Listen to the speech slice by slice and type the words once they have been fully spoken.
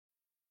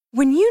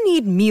When you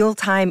need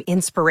mealtime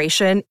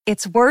inspiration,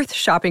 it's worth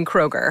shopping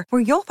Kroger,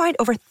 where you'll find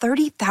over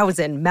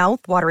 30,000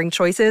 mouth-watering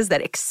choices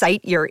that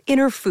excite your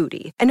inner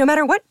foodie. And no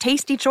matter what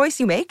tasty choice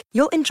you make,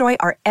 you'll enjoy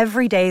our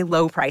everyday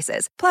low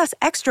prices, plus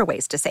extra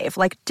ways to save,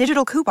 like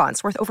digital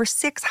coupons worth over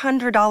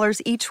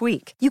 $600 each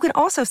week. You can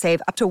also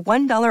save up to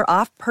 $1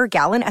 off per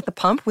gallon at the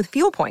pump with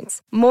fuel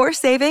points. More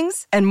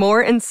savings and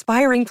more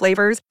inspiring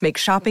flavors make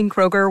shopping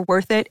Kroger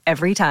worth it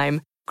every time.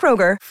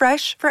 Kroger,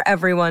 fresh for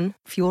everyone.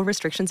 Fuel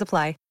restrictions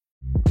apply.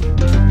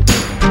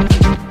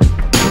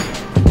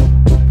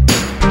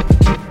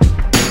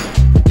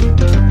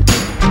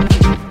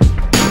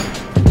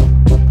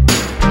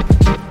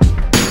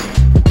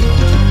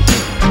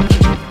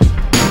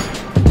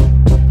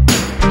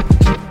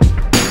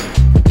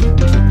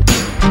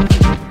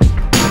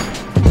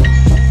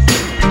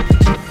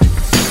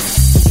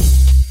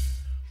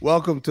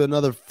 Welcome to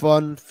another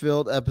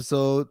fun-filled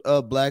episode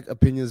of Black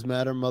Opinions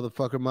Matter,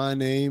 motherfucker. My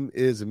name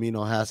is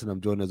Amino Hassan.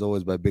 I'm joined as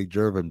always by Big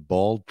Jerv and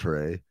Bald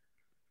Trey.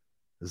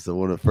 This is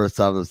one of the first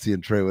times I'm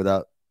seeing Trey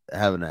without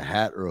having a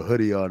hat or a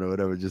hoodie on or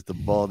whatever, just a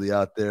baldy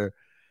out there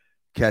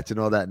catching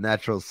all that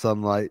natural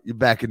sunlight. You're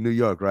back in New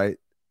York, right?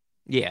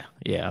 Yeah.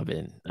 I've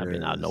been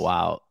out in the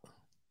wild.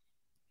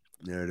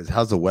 There it is.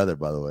 How's the weather,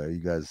 by the way? You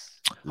guys?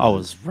 Oh,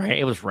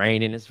 it was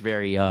raining. It's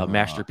very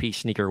masterpiece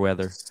sneaker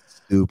weather.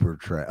 Super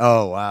trash.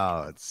 Oh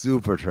wow, it's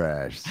super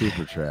trash.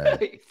 Super trash.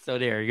 So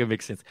there, it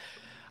makes sense.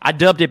 I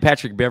dubbed it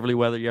Patrick Beverly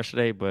weather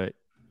yesterday, but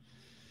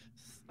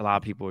a lot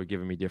of people are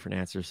giving me different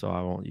answers, so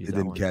I won't use that. It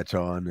didn't catch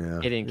on. Yeah,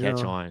 it didn't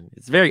catch on.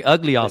 It's very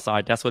ugly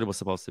outside. That's what it was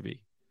supposed to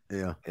be.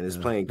 Yeah, and it's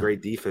playing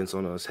great defense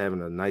on us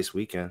having a nice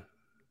weekend.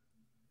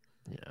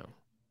 Yeah,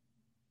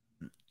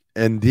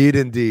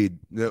 indeed.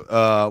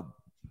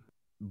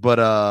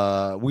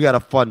 But we got a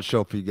fun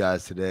show for you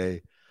guys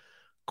today.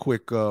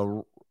 Quick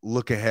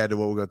look ahead to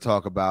what we're going to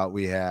talk about.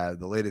 We have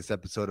the latest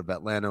episode of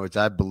Atlanta, which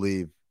I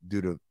believe,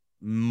 due to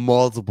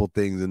multiple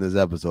things in this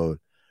episode,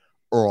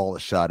 are all a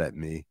shot at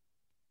me.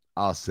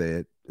 I'll say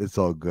it. It's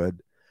all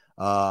good.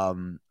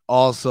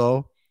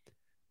 Also,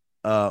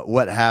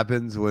 what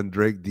happens when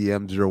Drake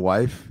DMs your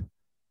wife?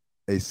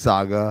 A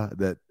saga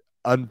that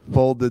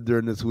unfolded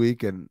during this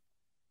week and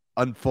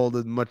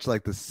unfolded much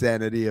like the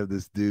sanity of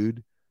this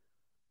dude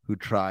who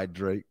tried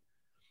Drake.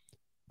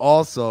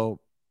 Also,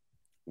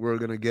 we're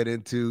going to get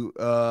into,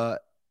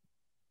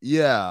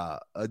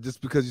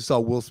 just because you saw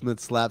Will Smith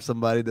slap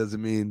somebody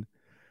doesn't mean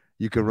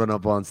you can run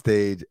up on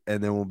stage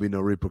and there won't be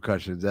no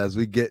repercussions. As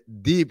we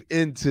get deep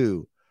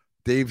into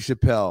Dave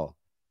Chappelle,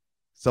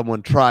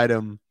 someone tried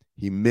him,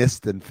 he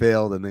missed and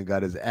failed, and then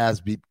got his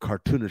ass beat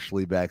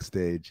cartoonishly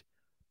backstage.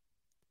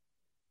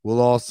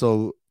 We'll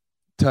also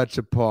touch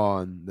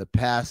upon the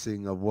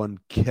passing of one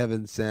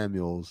Kevin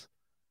Samuels.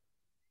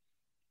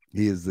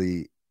 He is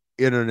the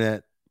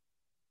internet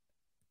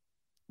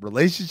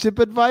relationship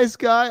advice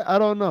guy. I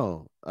don't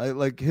know. I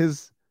like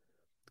his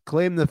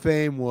claim to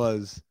fame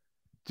was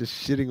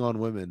just shitting on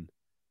women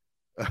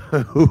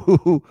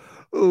who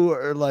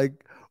are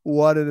like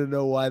wanted to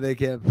know why they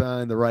can't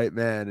find the right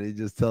man, and he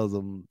just tells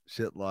them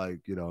shit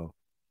like,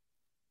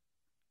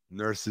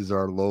 nurses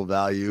are low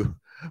value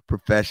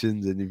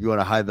professions, and if you want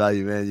a high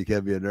value man, you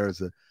can't be a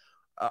nurse.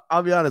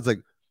 I'll be honest,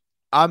 like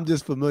I'm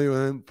just familiar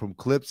with him from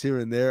clips here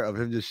and there of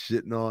him just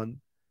shitting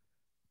on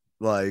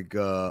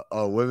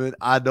women.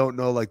 I don't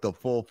know like the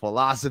full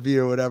philosophy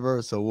or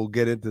whatever, so we'll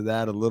get into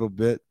that a little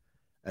bit,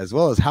 as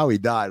well as how he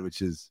died,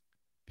 which is,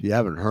 if you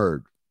haven't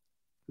heard,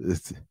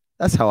 that's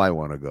how I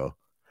want to go.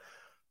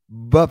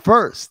 But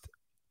first,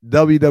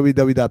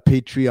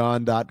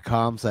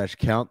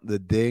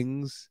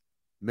 www.patreon.com/countthedings.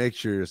 Make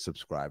sure you're a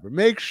subscriber.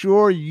 Make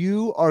sure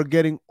you are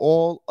getting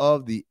all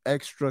of the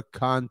extra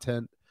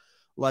content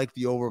like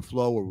the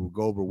Overflow, where we'll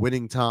go over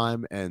Winning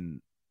Time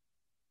and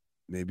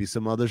maybe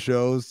some other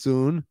shows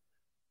soon.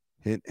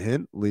 Hint,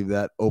 hint, leave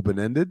that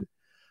open-ended.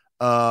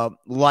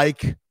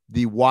 Like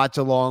the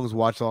watch-alongs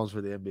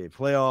for the NBA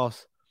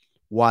playoffs,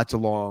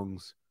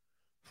 watch-alongs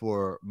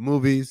for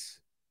movies,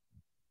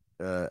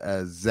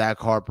 as Zach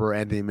Harper,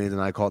 Anthony Mays,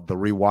 and I call it the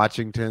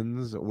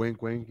Rewatchingtons.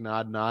 Wink, wink,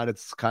 nod, nod.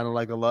 It's kind of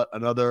like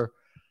another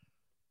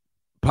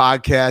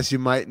podcast you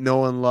might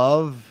know and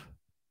love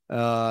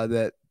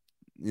that,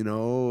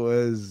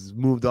 has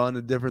moved on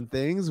to different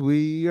things.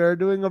 We are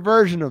doing a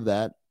version of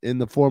that in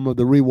the form of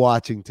the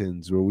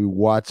Rewatchingtons, where we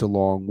watch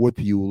along with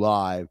you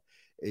live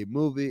a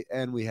movie,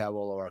 and we have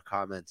all of our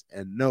comments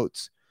and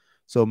notes.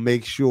 So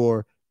make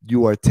sure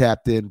you are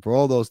tapped in for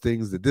all those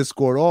things, the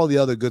Discord, all the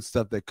other good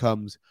stuff that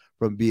comes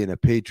from being a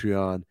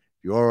Patreon.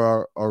 If you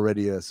are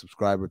already a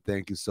subscriber,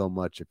 thank you so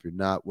much. If you're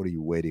not, what are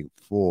you waiting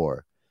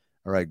for?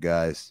 All right,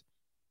 guys.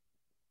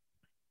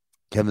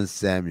 Kevin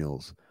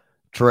Samuels.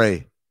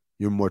 Trey,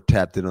 you're more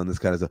tapped in on this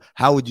kind of stuff.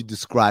 How would you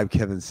describe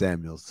Kevin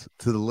Samuels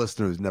to the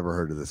listener who's never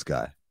heard of this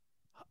guy?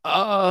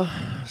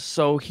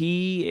 So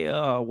he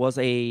was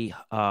a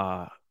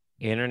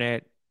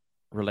internet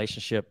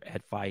relationship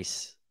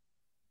advice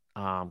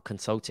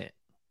consultant.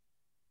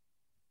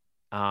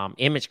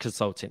 Image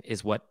consultant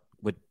is what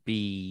would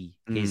be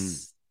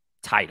his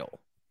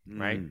title,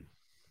 right?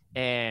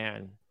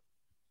 And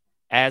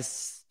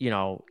as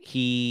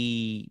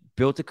he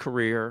built a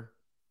career.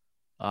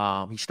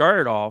 He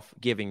started off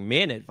giving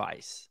men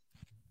advice,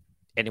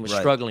 and it was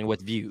struggling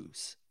with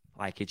views.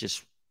 Like it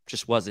just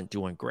wasn't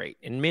doing great,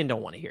 and men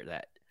don't want to hear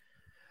that.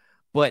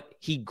 But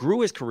he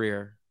grew his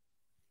career,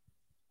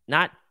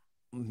 not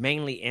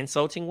mainly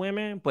insulting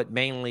women, but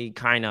mainly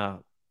kind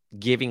of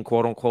giving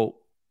quote unquote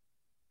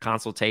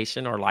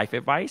consultation or life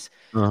advice.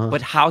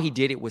 But how he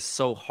did it was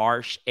so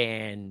harsh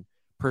and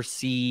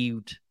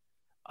perceived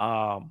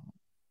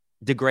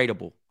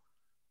degradable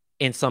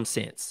in some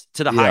sense,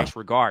 to the highest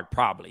regard,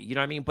 probably. You know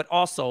what I mean? But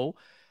also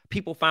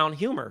people found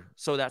humor.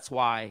 So that's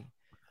why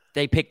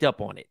they picked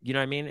up on it. You know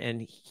what I mean?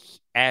 And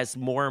as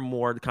more and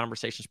more the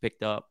conversations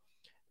picked up,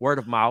 word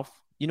of mouth,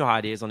 you know how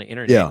it is on the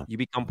internet. You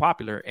become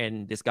popular,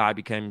 and this guy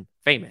became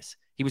famous.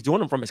 He was doing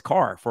them from his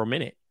car for a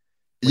minute.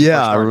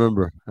 Yeah, I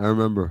remember.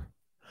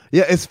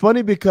 Yeah, it's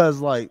funny because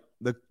like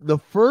the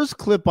first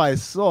clip I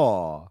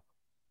saw,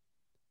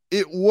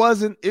 it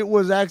was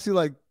actually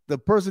like the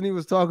person he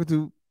was talking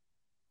to,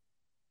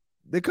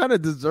 they kind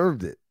of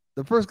deserved it.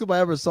 The first clip I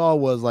ever saw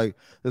was like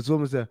this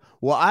woman said,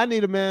 "Well, I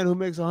need a man who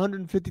makes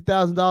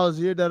 $150,000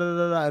 a year." Da, da,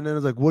 da, da. And then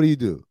it's like, "What do you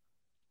do?"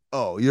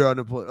 "Oh, you're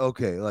unemployed."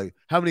 "Okay, like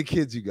how many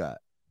kids you got?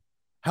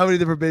 How many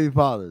different baby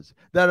fathers?"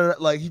 Da, da, da.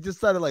 Like he just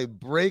started like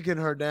breaking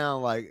her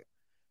down. Like,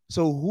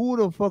 so who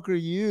the fuck are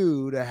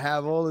you to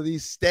have all of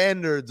these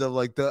standards of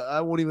like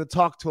I won't even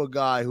talk to a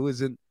guy who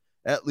isn't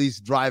at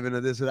least driving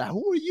to this or that.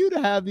 Who are you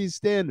to have these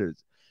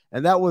standards?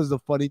 And that was the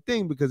funny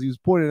thing because he was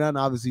pointing out, and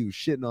obviously he was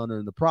shitting on her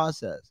in the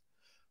process.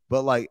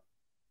 But like,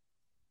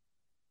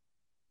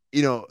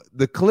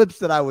 the clips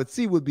that I would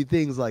see would be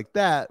things like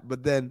that.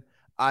 But then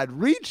I'd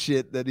read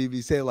shit that he'd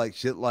be saying like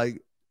shit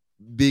like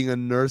being a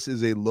nurse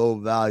is a low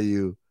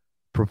value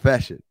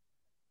profession.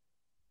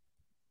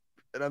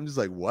 And I'm just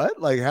like,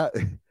 what? Like how,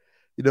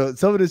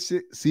 some of this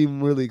shit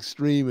seemed really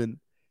extreme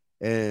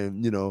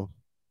and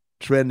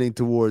trending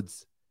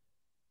towards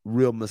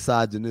real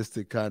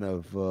misogynistic kind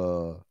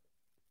of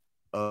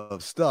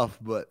stuff.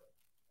 But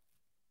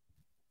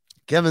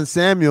Kevin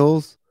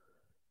Samuels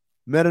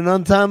met an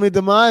untimely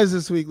demise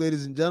this week,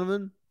 ladies and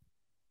gentlemen,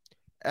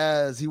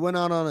 as he went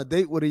out on a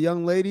date with a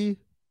young lady,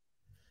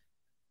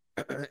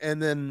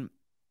 and then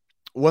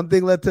one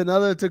thing led to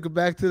another, took her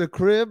back to the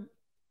crib.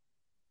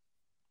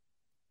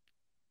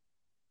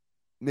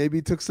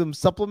 Maybe took some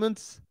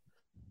supplements,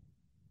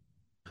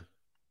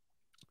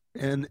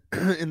 and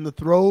in the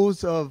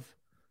throes of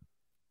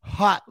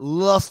hot,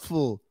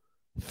 lustful,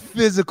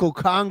 physical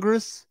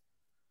Congress,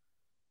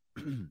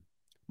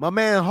 my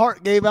man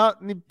Hart gave out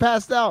and he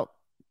passed out.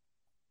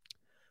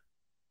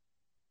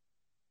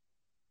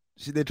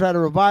 They tried to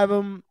revive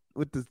him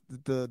with the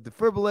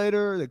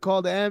defibrillator. They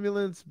called the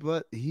ambulance,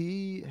 but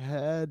he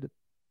had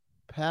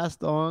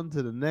passed on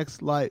to the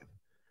next life.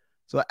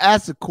 So I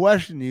asked a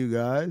question to you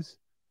guys.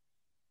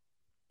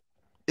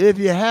 If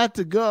you had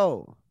to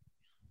go,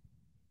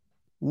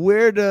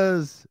 where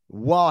does,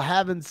 while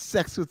having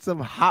sex with some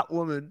hot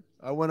woman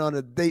I went on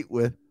a date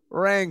with,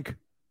 rank?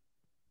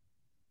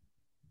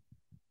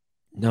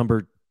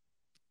 Number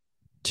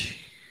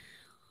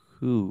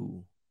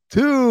 2.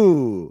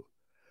 2.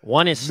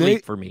 1 is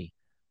sleep for me.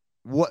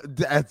 What?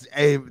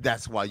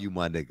 That's why you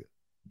my nigga.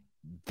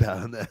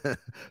 Down there.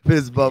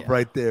 Fist bump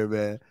right there,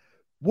 man.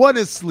 1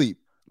 is sleep.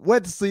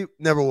 Went to sleep,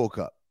 never woke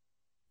up.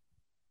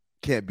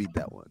 Can't beat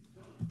that one.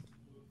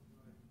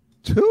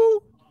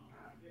 2?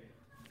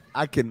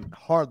 I can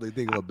hardly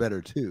think of a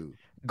better 2.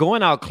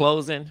 Going out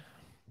closing,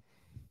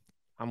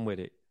 I'm with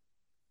it.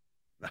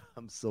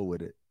 I'm so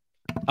with it.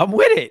 I'm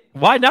with it.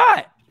 Why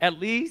not? At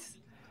least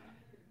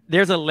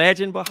there's a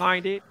legend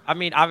behind it. I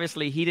mean,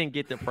 obviously he didn't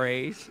get the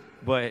praise,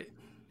 but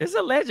there's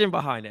a legend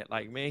behind it.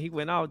 Like, man, he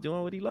went out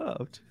doing what he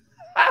loved.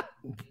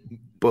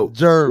 But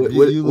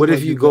Jerv, what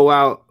if you go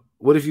out?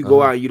 What if you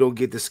go out and you don't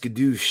get the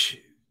skadoosh?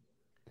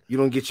 You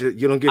don't get your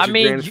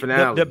grand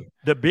finale.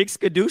 The big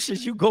skadoosh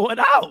is you going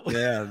out.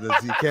 Yeah,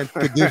 you can't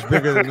skadoosh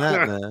bigger than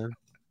that, man.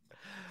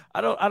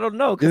 I don't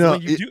know,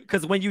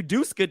 because when you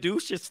do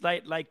skadoosh, it's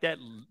like that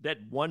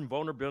one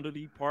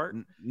vulnerability part.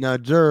 Now,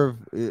 Jerv,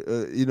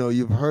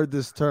 you've heard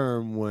this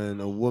term when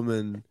a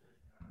woman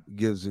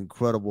gives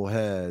incredible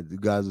head. The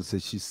guys will say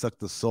she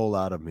sucked the soul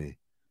out of me.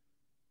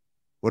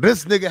 Well,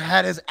 this nigga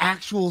had his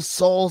actual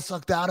soul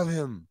sucked out of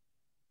him.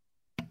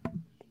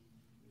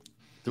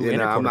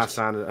 Yeah, I'm not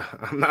signing.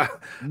 I'm not.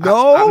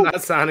 No, I'm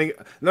not signing.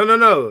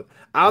 No.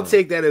 I'll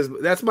take that as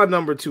that's my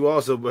number 2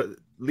 also. But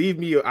leave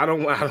me. I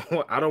don't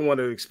want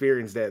to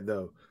experience that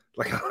though.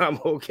 Like I'm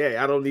okay.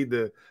 I don't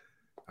need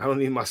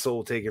my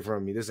soul taken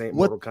from me. This ain't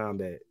Mortal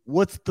Kombat.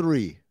 What's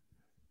 3?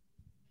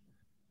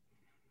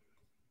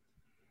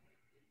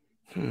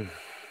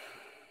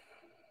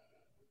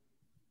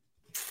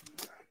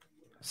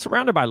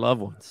 Surrounded by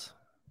loved ones,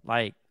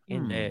 like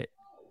in that.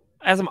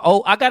 As I'm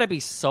old, I gotta be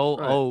so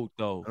old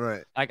though.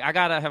 Right. Like I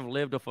gotta have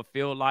lived a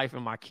fulfilled life,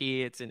 and my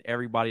kids and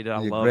everybody that I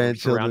love are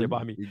surrounded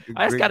by me.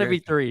 That's gotta be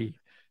 3.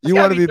 You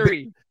want to be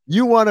 3.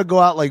 You want to go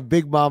out like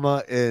Big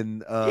Mama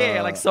and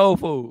like soul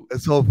food.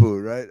 Soul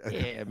food, right?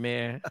 Yeah,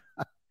 man.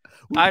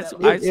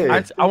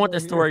 I want the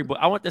storybook.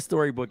 I want the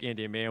storybook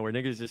ending, man, where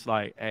niggas just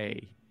like,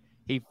 hey,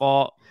 he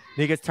fall,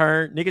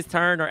 niggas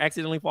turn or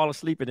accidentally fall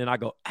asleep, and then I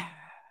go.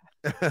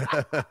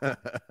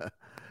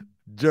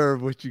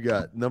 Jerv, what you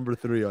got? Number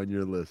 3 on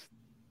your list.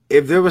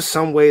 If there was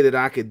some way that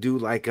I could do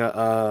like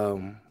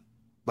a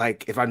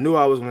like if I knew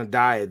I was gonna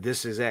die at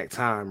this exact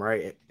time,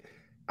 right?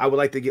 I would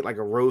like to get like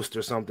a roast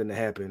or something to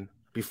happen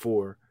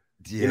before.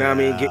 Yeah. You know what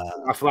I mean? Get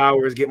my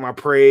flowers, get my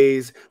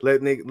praise,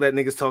 let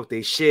niggas talk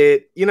their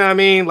shit. You know what I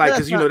mean? Like,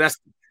 because you know that's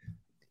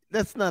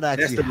not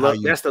actually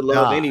that's the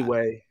love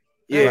anyway.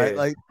 Yeah, right?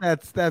 Like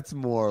that's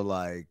more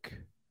like.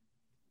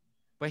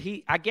 But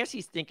I guess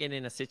he's thinking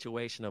in a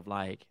situation of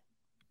like,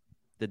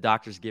 the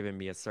doctor's giving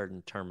me a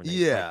certain termination.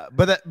 Yeah,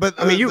 but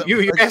I mean,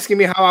 you're asking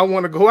me how I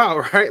want to go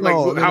out, right? Like,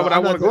 how would I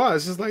want to go out?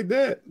 It's just like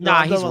that.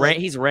 Nah,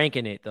 he's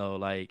ranking it though,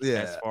 like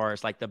as far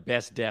as like the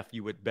best death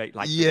you would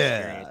like.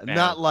 Yeah,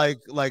 not like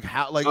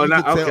how like you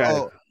could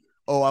say,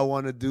 I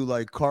want to do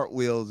like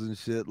cartwheels and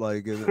shit.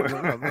 Like,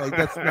 like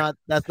that's not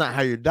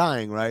how you're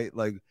dying, right?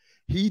 Like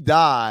he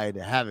died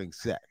having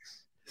sex.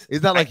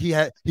 It's not like he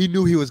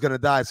knew he was gonna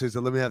die, so he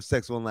said, "Let me have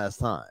sex one last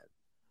time."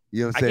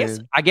 You know what I'm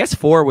saying? I guess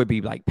 4 would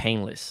be like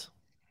painless.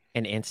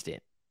 An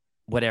instant,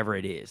 whatever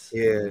it is.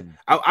 Yeah,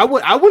 I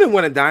wouldn't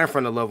want to die in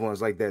front of loved ones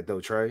like that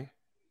though, Trey.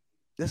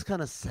 That's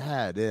kind of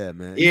sad, yeah,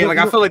 man. Yeah,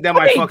 I feel like that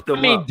might fuck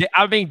them up.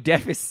 I mean,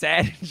 death is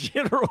sad in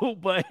general,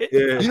 but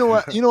yeah. You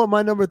know what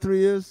my number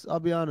 3 is? I'll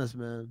be honest,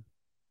 man.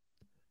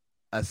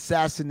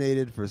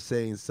 Assassinated for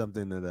saying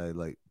something that I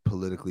like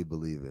politically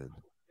believe in,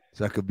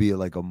 so I could be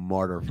like a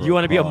martyr. You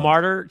want to be a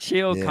martyr?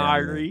 Chill,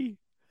 Kyrie. Man.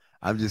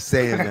 I'm just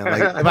saying, man.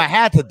 Like, if I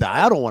had to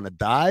die, I don't want to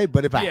die.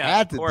 But if I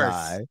had to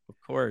die, of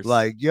course,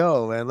 like,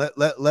 yo, man,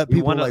 let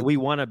people we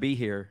want to be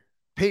here.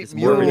 Paint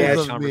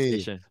murals of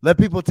me. Let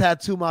people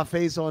tattoo my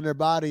face on their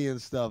body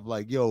and stuff.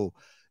 Like, yo,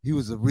 he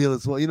was the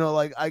realest one. You know,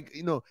 like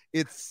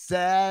it's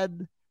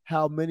sad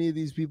how many of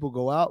these people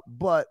go out,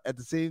 but at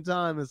the same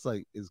time, it's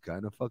like it's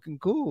kind of fucking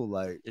cool.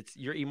 Like,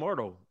 you're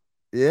immortal.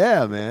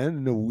 Yeah,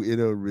 man, in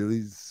a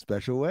really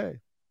special way.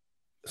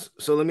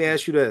 So let me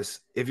ask you this: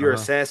 if you're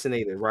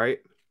assassinated, right?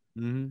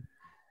 Mm-hmm.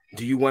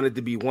 Do you want it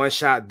to be one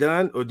shot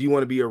done, or do you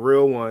want to be a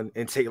real one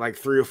and take like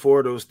 3 or 4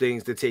 of those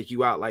things to take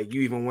you out? Like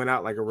you even went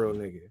out like a real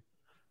nigga.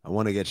 I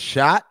want to get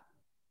shot,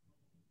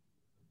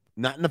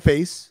 not in the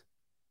face.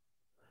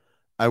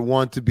 I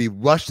want to be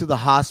rushed to the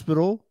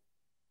hospital,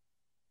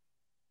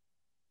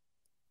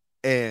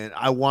 and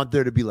I want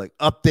there to be like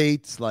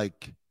updates,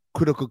 like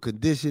critical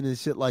condition and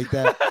shit like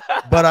that.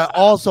 But I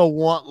also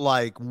want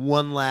like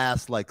one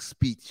last like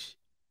speech.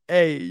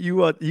 Hey, you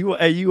want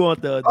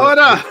the oh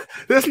no,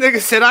 this nigga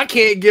said I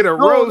can't get a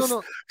roast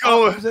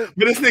going, but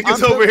this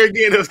nigga's over here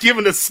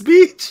giving a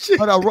speech.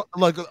 But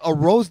a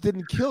roast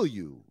didn't kill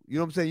you. You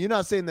know what I'm saying? You're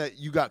not saying that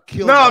you got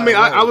killed. No, I mean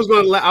I was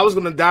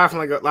gonna die from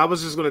I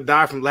was just gonna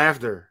die from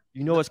laughter.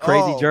 You know what's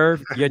crazy,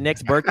 Jerv? Your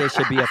next birthday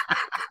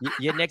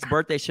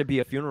should be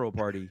a funeral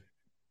party,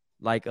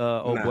 like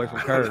old boy from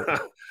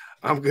Curb.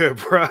 I'm good,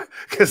 bro.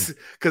 Because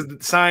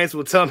science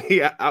will tell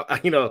me,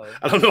 I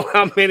don't know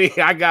how many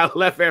I got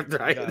left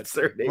after I hit a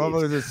certain age.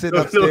 Motherfuckers are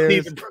sitting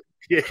upstairs.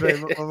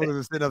 Motherfuckers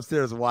are sitting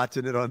upstairs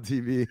watching it on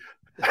TV.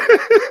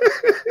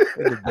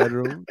 In the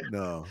bedroom?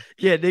 No.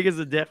 Yeah, niggas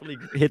will definitely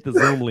hit the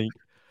Zoom link.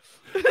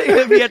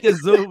 They'll be at the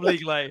Zoom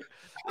link like,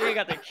 they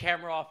got the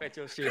camera off at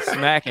your shit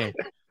smacking.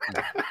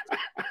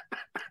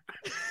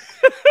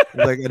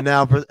 Like, and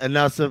now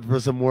for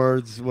some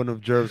words, one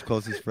of Jerv's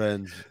closest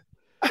friends,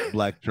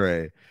 Black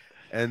Trey.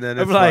 And then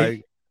it's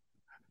like,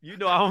 you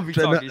know, I'm gonna be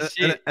talking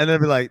shit. And then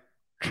be like,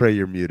 Trey,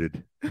 you're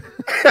muted.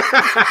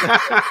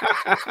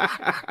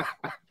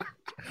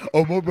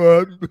 Oh, my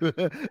bad.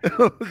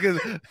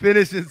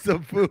 Finishing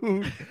some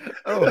food.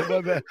 Oh,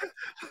 my bad.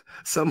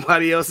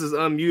 Somebody else is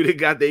unmuted,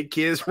 got their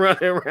kids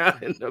running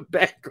around in the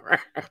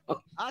background.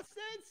 I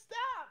said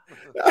stop.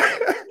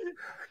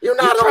 You're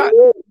not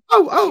on.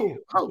 Oh.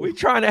 We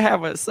trying to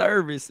have a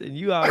service, and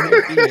you out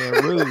here being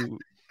rude.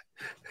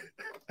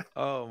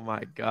 Oh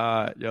my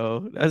God, yo,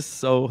 that's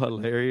so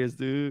hilarious,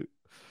 dude.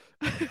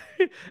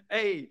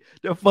 Hey,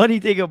 the funny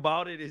thing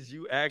about it is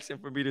you asking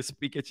for me to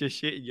speak at your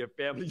shit and your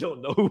family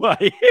don't know who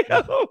I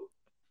am.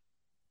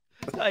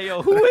 Like,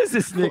 yo, who is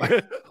this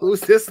nigga?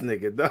 Who's this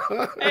nigga,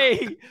 dog?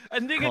 Hey, a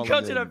nigga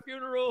come to the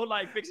funeral,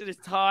 like fixing his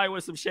tie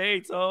with some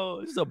shades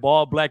on. This is a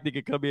bald black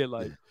nigga come in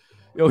like,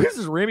 yo, this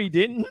is Remy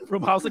Denton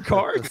from House of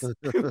Cards.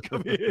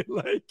 Come in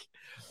like,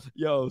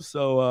 yo,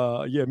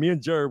 so yeah, me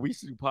and Jerv, we used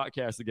to do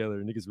podcasts together,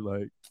 and niggas were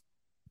like,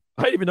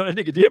 I didn't even know that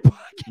nigga did podcasts.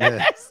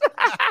 Yeah.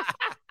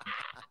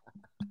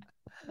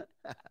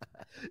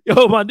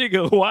 Yo, my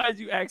nigga, why did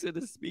you ask her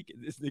to speak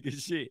in this nigga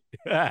shit?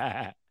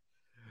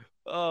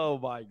 Oh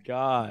my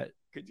God.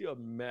 Could you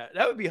imagine?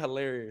 That would be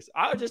hilarious.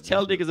 I would just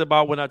tell niggas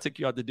about when I took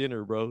you out to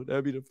dinner, bro. That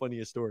would be the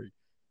funniest story.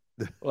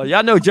 Well,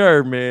 y'all know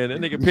Jerv, man. That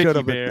nigga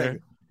picky,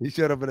 man. He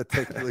showed up in a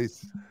tech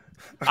police.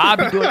 I'll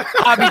be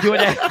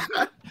doing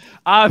that.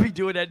 I'll be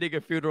doing that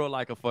nigga funeral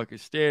like a fucking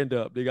stand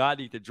up, nigga. I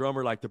need the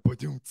drummer like the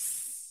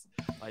badoons.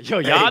 Like, yo,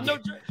 y'all know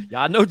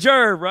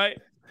Jerv, right?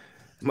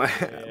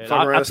 Fuck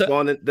around,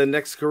 spawn the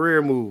next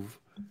career move.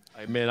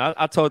 Hey, man,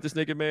 I told this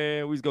nigga,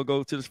 man, we was gonna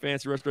go to this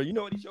fancy restaurant. You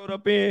know what he showed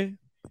up in?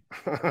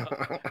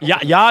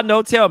 Y'all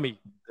know. Tell me.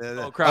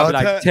 Oh, crowd be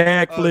like,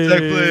 tech,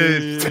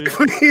 please. Tech,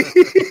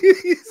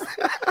 please.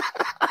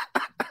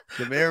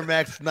 Some Air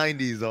Max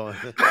 90s on.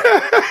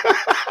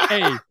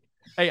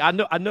 Hey, I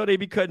know they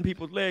be cutting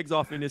people's legs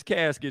off in this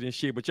casket and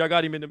shit, but y'all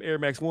got him in them Air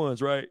Max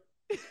 1s, right?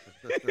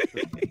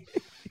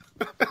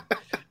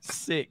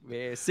 Sick,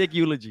 man. Sick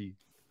eulogy.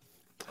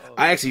 Oh,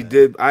 I actually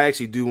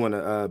do want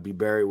to be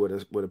buried with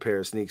a pair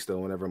of sneaks though.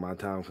 Whenever my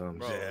time comes,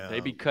 bro, they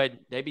be cutting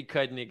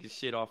niggas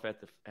shit off at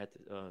the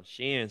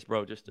shins,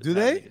 bro. Just to do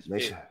they?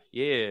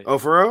 Yeah. Oh,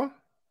 for real?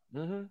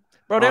 Mm-hmm.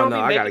 Bro, they don't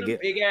be making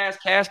big ass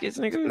caskets,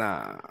 nigga.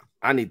 Nah,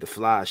 I need the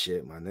fly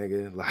shit, my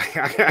nigga. Like,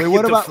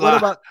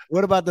 Wait,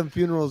 what about them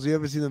funerals? You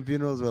ever see them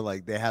funerals where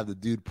like they have the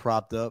dude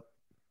propped up?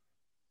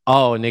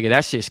 Oh, nigga,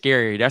 that shit's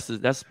scary. That's.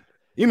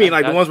 You mean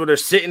like the ones where they're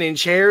sitting in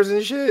chairs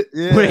and shit?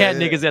 Yeah, where they had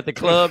niggas at the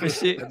club and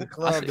shit. At the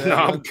club, no,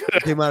 I'm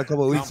good. Came out a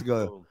couple of weeks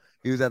ago.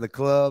 He was at the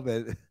club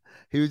and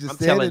he was just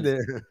standing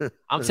there.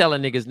 I'm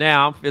telling niggas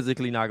now, I'm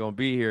physically not gonna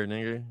be here,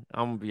 nigga.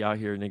 I'm gonna be out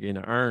here, nigga, in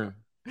the urn.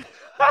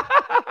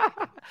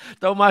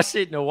 Throw my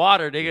shit in the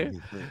water,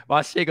 nigga.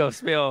 My shit gonna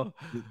smell.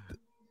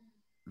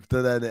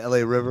 Throw that in the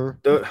LA River.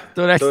 Throw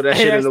that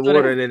shit in the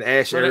water and then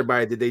ask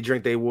everybody, did they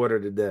drink their water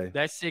today?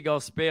 That shit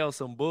gonna spell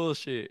some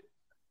bullshit.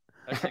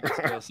 That shit gonna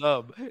spell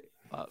something.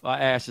 My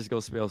ass just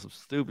gonna spell some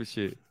stupid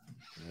shit.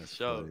 That's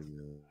funny,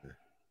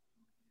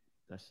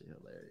 that shit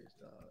hilarious,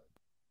 dog.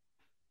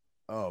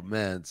 Oh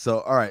man. So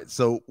all right.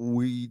 So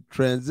we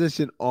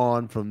transition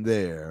on from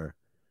there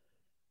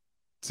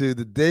to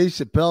the Dave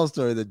Chappelle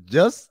story that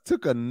just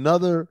took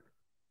another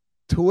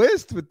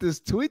twist with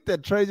this tweet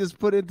that Trey just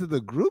put into the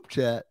group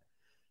chat.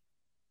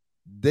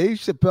 Dave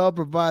Chappelle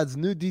provides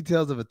new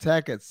details of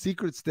attack at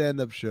secret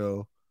stand-up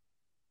show.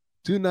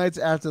 2 nights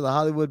after the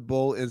Hollywood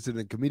Bowl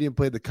incident, comedian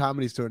played the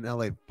Comedy Store in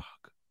LA.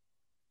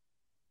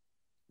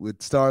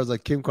 With stars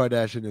like Kim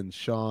Kardashian and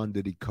Sean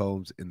Diddy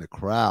Combs in the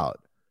crowd.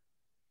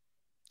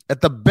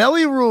 At the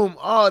Belly Room.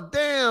 Oh,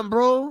 damn,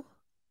 bro.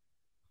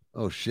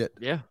 Oh, shit.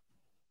 Yeah.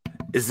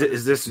 Is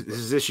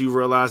this you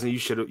realizing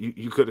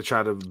you could have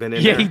tried to been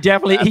in there? Yeah, he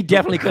definitely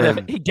could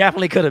have. He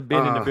definitely could have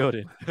been in the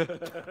building.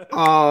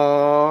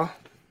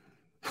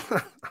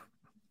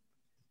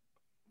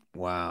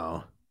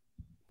 Wow.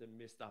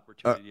 Missed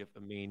opportunity of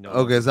Amin.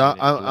 Okay, so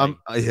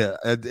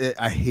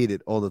I hate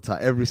it all the time.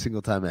 Every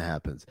single time it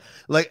happens.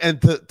 Like,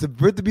 and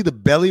for it to be the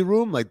Belly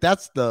Room, like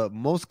that's the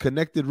most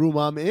connected room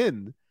I'm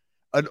in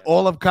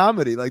all of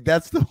comedy. Like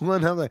that's the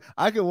one I'm like,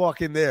 I can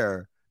walk in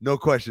there, no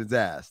questions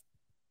asked,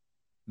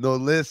 no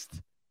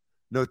list,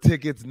 no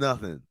tickets,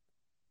 nothing.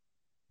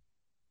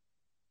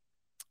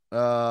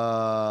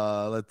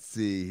 Let's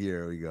see.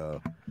 Here we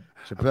go.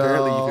 Chappelle.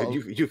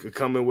 Apparently, you could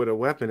come in with a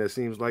weapon. It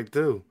seems like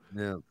too.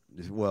 Yeah.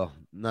 Well,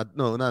 not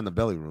in the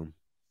Belly Room.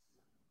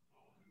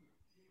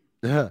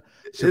 Yeah.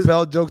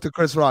 Chappelle joked to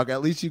Chris Rock,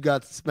 at least you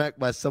got smacked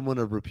by someone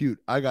of repute.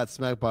 I got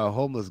smacked by a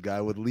homeless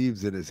guy with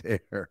leaves in his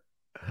hair.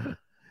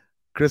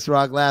 Chris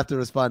Rock laughed and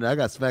responded, I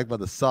got smacked by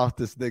the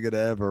softest nigga to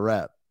ever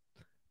rap.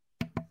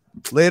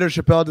 Later,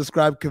 Chappelle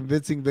described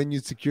convincing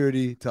venue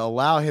security to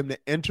allow him to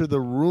enter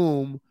the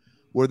room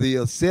where the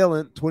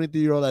assailant,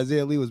 23-year-old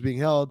Isaiah Lee, was being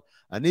held.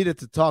 I needed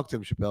to talk to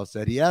him, Chappelle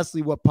said. He asked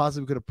Lee what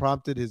possibly could have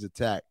prompted his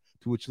attack,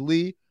 to which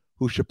Lee,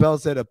 who Chappelle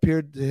said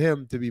appeared to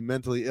him to be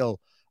mentally ill,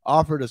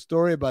 offered a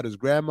story about his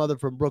grandmother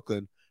from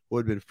Brooklyn who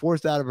had been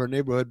forced out of her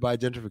neighborhood by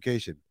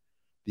gentrification.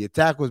 The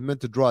attack was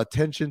meant to draw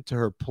attention to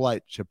her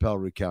plight, Chappelle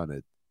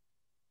recounted.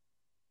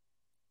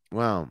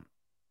 Wow.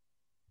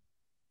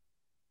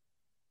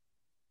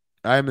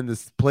 I am in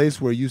this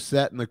place where you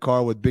sat in the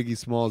car with Biggie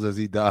Smalls as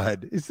he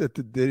died. He said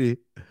to Diddy,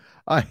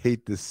 I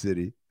hate this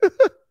city.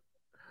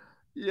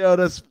 Yo,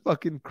 that's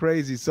fucking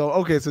crazy.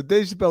 So Dave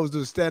Chappelle was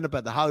doing stand-up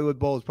at the Hollywood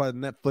Bowl as part of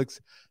the Netflix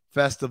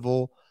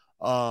festival.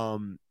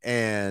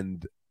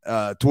 And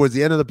towards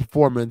the end of the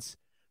performance,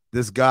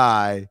 this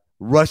guy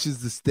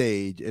rushes the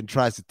stage and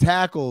tries to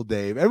tackle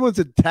Dave. Everyone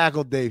said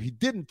tackle Dave. He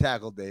didn't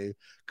tackle Dave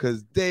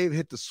because Dave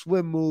hit the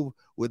swim move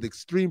with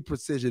extreme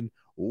precision.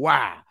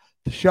 Wow.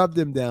 Shoved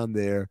him down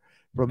there.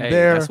 From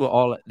there.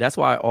 That's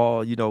why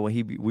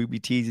when we be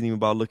teasing him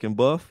about looking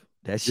buff,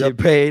 that shit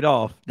paid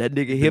off. That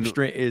nigga hip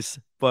strength is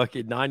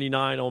fucking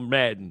 99 on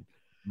Madden.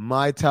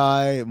 Muay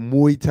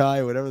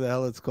Thai, whatever the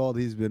hell it's called.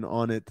 He's been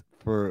on it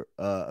for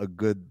a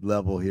good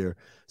level here.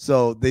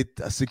 So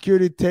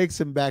security takes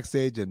him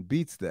backstage and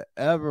beats the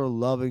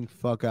ever-loving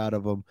fuck out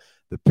of him.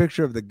 The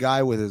picture of the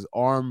guy with his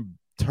arm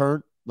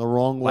turned the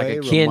wrong way.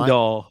 Like a Ken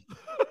doll.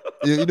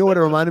 You know what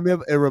it reminded me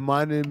of? It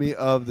reminded me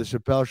of the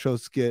Chappelle Show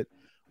skit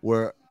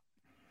where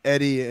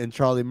Eddie and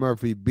Charlie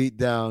Murphy beat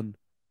down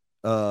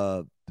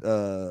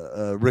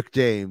Rick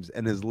James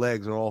and his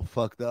legs are all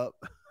fucked up.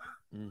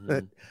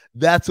 Mm-hmm.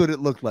 That's what it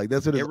looked like.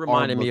 That's what it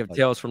reminded me of like.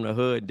 Tales from the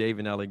Hood, Dave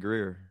and Allie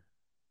Greer,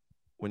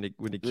 when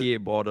the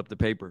kid balled up the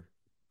paper.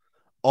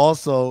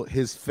 Also,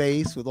 his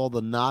face with all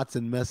the knots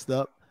and messed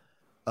up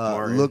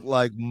looked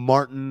like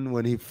Martin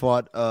when he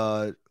fought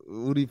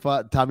who he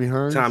fought? Tommy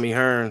Hearns. Tommy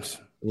Hearns.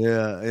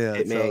 Yeah.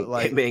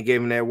 Hitman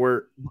gave him that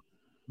work.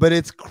 But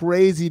it's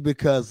crazy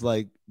because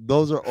like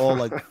those are all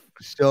like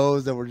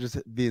shows that were just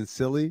being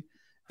silly,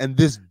 and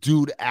this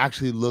dude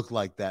actually looked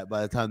like that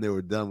by the time they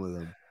were done with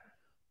him.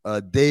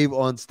 Dave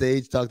on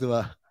stage talked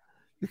about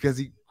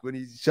because when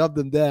he shoved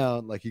him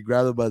down, like he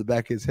grabbed him by the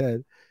back of his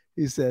head,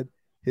 he said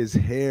his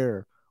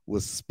hair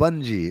was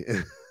spongy.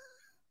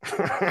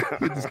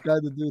 He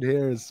described the dude's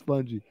hair as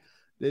spongy.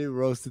 They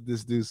roasted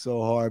this dude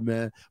so hard,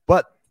 man.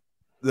 But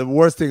the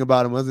worst thing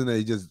about him wasn't that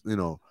he just,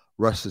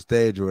 rushed the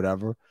stage or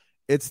whatever.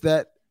 It's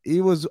that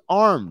he was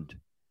armed.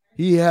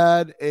 He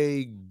had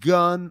a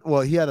gun.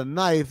 Well, he had a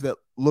knife that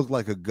looked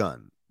like a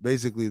gun.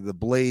 Basically, the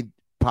blade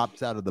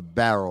pops out of the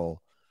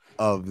barrel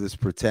of this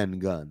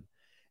pretend gun.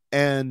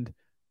 And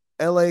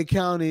LA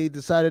County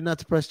decided not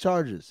to press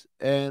charges.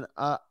 And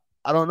I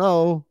don't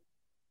know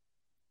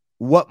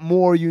what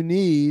more you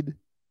need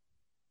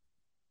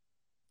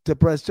to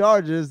press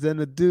charges than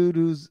a dude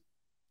who's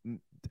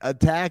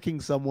attacking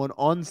someone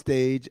on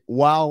stage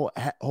while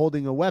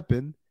holding a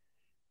weapon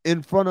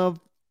in front of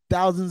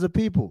thousands of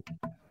people.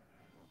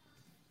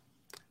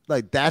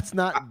 Like that's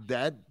not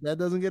that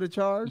doesn't get a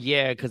charge.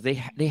 Yeah, because they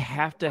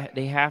have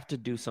to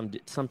do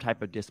some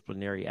type of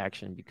disciplinary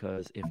action,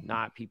 because if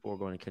not, people are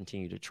going to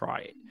continue to try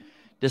it.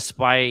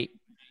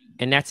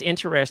 And that's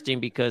interesting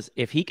because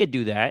if he could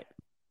do that,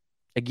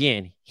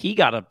 again, he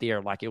got up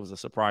there like it was a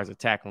surprise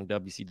attack on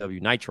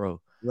WCW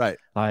Nitro. Right.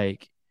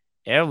 Like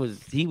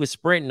he was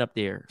sprinting up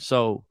there.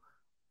 So,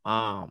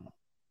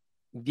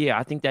 yeah,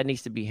 I think that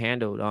needs to be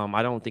handled.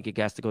 I don't think it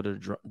has to go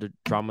to the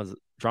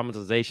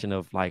dramatization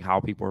of like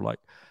how people are like,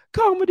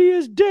 comedy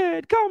is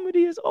dead,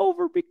 comedy is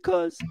over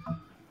because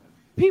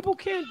people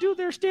can't do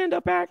their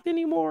stand-up act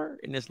anymore.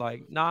 And it's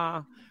like,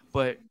 nah,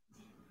 but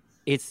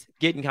it's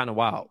getting kind of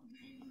wild.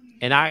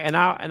 And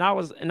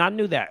I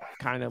knew that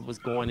kind of was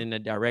going in the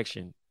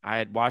direction. I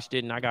had watched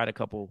it, and I got a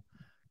couple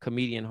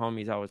comedian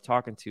homies I was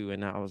talking to,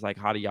 and I was like,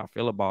 how do y'all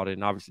feel about it?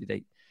 And obviously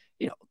they,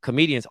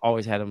 comedians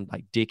always had them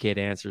like dickhead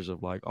answers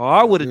of like, oh,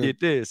 I would have did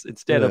this,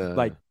 instead of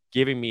like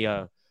giving me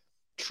a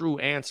true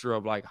answer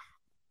of like,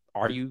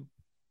 are you,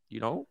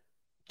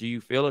 do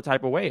you feel a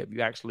type of way if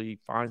you actually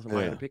find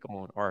somebody to pick them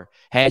on, or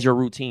has your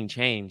routine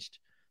changed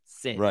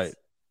since? Right.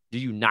 Do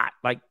you not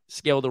like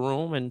scale the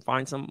room and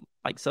find some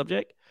like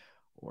subject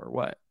or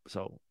what?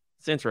 So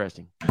it's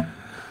interesting.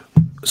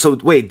 So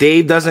wait,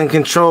 Dave doesn't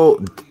control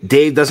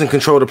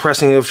the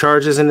pressing of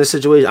charges in this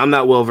situation. I'm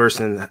not well versed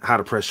in how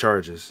to press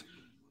charges.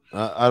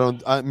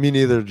 Me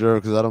neither, Joe,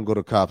 because I don't go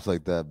to cops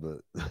like that.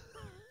 But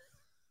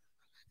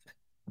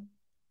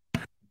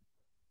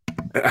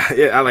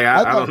yeah,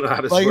 I don't know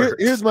how this works.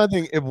 Here's my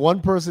thing: if one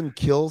person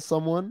kills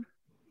someone,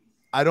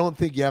 I don't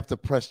think you have to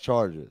press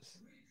charges.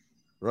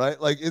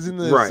 Right? Like, isn't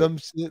there some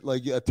shit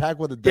like you attack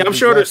with a deadly I'm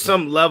sure weapon? there's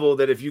some level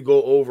that if you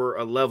go over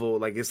a level,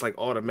 like it's like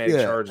automatic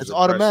charges. It's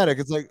automatic.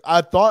 It's like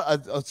I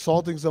thought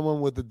assaulting someone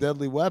with a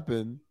deadly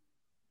weapon,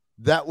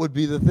 that would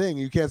be the thing.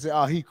 You can't say,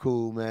 "Oh, he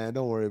cool, man.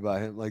 Don't worry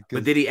about him." Like,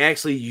 but did he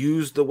actually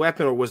use the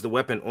weapon, or was the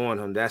weapon on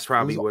him? That's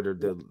probably what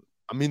the.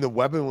 I mean, the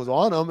weapon was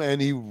on him,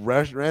 and he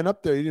ran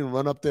up there. He didn't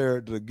run up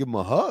there to give him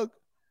a hug,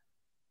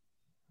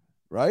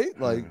 right?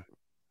 Like,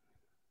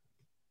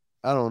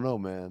 I don't know,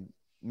 man.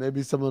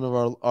 Maybe some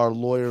of our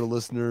lawyer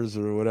listeners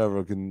or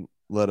whatever can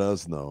let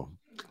us know.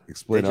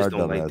 Explain our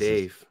dumbasses. Like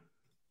Dave.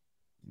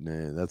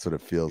 Man, that's what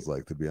it feels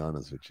like, to be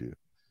honest with you.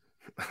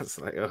 That's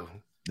like, oh.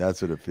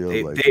 That's what it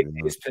feels like. Dave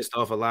has pissed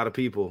off a lot of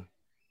people.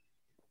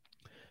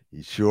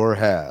 He sure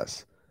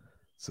has.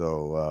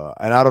 So,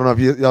 and I don't know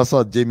if y'all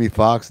saw Jamie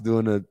Foxx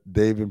doing a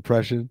Dave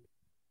impression.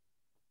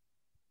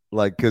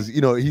 Like, because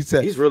he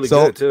said he's really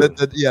good too.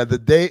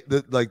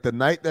 The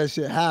night that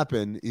shit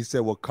happened, he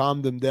said what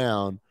calmed him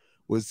down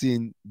was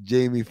seeing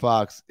Jamie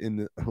Foxx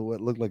in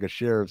what looked like a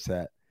sheriff's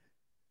hat.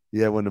 He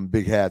had one of them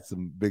big hats,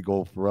 some big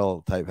old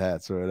Pharrell type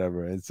hats or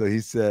whatever. And so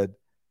he said,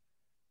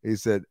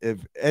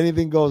 if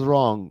anything goes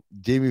wrong,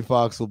 Jamie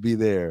Foxx will be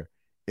there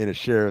in a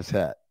sheriff's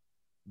hat.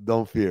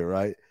 Don't fear,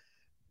 right?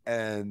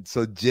 And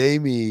so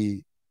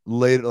Jamie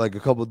later, like a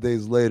couple of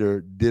days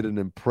later, did an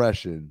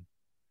impression.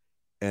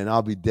 And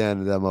I'll be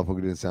damned if that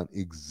motherfucker didn't sound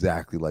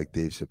exactly like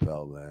Dave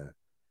Chappelle, man.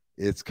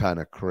 It's kind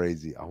of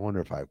crazy. I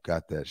wonder if I've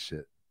got that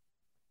shit.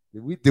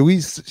 Did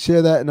we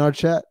share that in our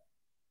chat,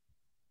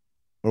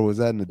 or was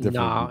that in a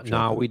different?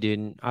 No, we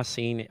didn't. I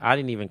seen it. I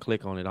didn't even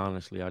click on it.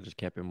 Honestly, I just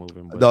kept it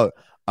moving. But... No,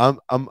 I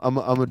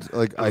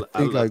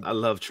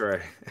love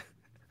Trey.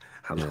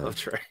 I love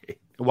Trey.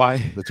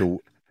 Why?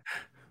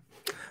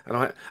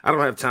 I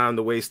don't have time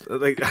to waste.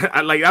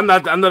 I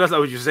know that's not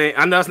what you're saying.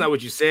 I know that's not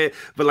what you said,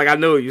 but like I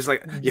know you. It's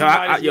like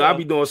I'll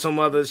be doing some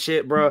other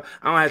shit, bro.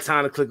 I don't have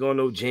time to click on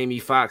no Jamie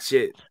Foxx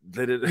shit.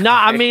 No,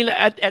 I mean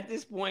at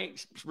this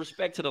point,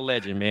 respect to the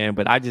legend, man.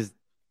 But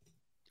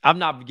I'm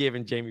not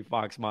giving Jamie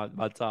Foxx my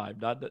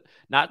time.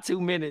 Not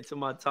 2 minutes of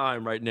my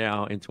time right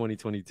now in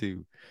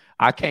 2022.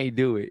 I can't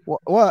do it.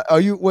 What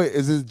are you? Wait,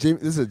 is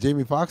this a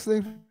Jamie Foxx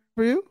thing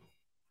for you?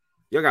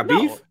 Y'all got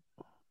beef?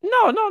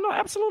 No,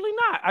 absolutely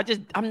not.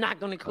 I'm not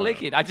going to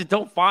click it. I just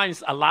don't find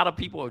a lot of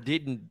people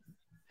didn't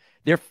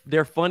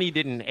Their funny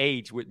didn't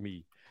age with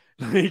me.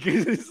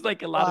 It's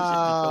like a lot of shit.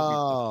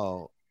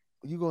 Oh,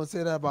 you gonna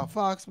say that about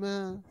Fox,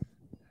 man?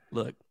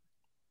 Look,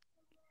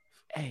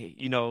 hey,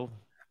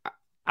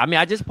 I mean,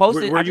 I just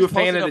posted. Were you a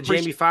fan of the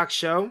Jamie Foxx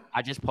show?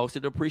 I just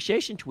posted an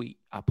appreciation tweet.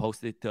 I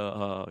posted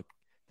the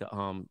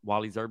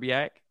Wally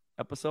Zerbiak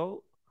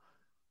episode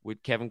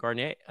with Kevin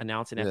Garnett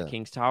announcing at the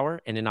King's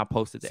Tower, and then I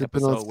posted the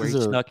episode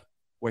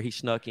where he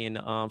snuck in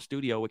the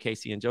studio with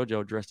Casey and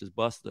JoJo dressed as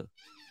Buster.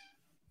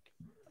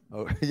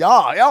 Oh,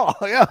 yeah.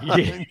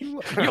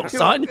 Yo,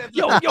 son.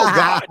 Yo,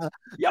 God.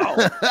 Yo.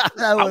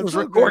 I was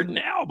recording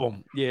the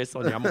album. Yeah, it's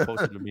on there. I'm going to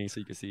post it to me so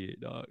you can see it,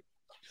 dog.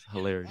 It's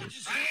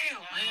hilarious.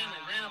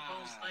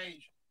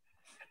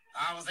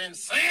 I was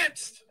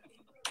incensed.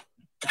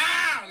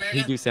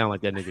 He do sound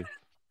like that nigga.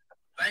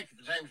 Thank you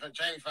for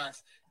Jamie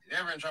Foxx. If you're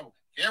ever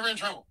in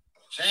trouble,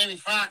 Jamie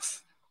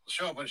Foxx will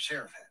show up with a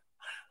sheriff hat.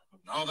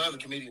 And all the other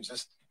comedians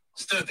just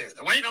stood there.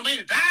 They're waiting on me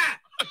to die.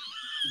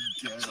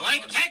 So they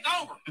can take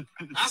over.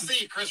 I'll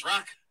see you, Chris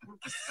Rock.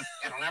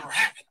 It'll never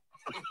happen.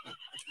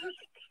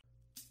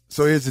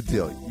 So here's the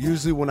deal.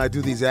 Usually when I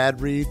do these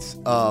ad reads,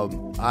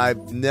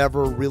 I've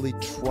never really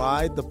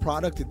tried the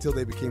product until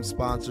they became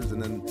sponsors, and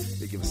then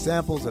they give us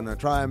samples, and I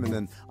try them, and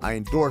then I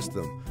endorse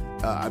them.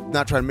 I'm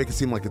not trying to make it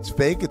seem like it's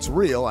fake. It's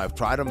real. I've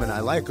tried them, and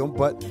I like them,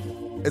 but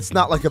it's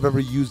not like I've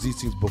ever used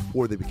these things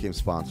before they became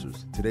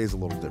sponsors. Today's a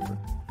little different.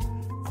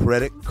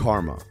 Credit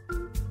Karma.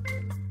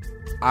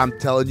 I'm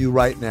telling you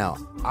right now,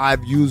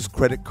 I've used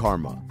Credit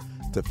Karma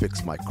to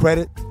fix my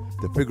credit,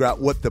 to figure out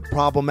what the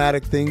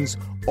problematic things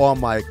on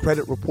my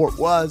credit report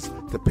was,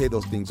 to pay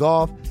those things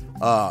off,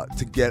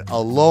 to get a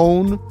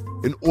loan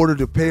in order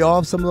to pay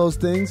off some of those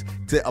things,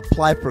 to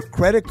apply for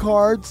credit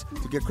cards,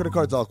 to get credit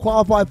cards I'll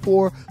qualify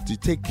for, to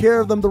take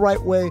care of them the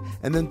right way,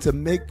 and then to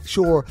make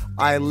sure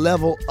I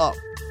level up.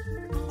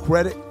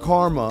 Credit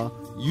Karma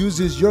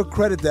uses your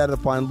credit data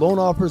to find loan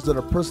offers that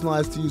are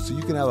personalized to you so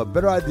you can have a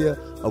better idea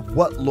of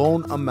what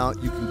loan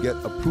amount you can get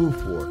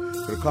approved for.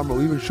 Credit Karma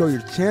will even show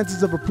your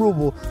chances of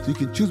approval so you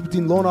can choose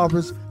between loan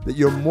offers that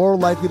you're more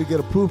likely to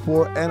get approved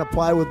for and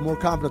apply with more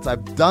confidence.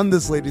 I've done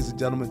this, ladies and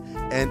gentlemen,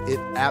 and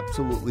it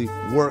absolutely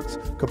works.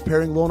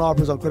 Comparing loan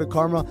offers on Credit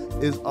Karma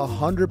is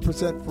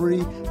 100% free,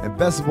 and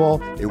best of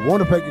all, it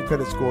won't affect your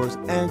credit scores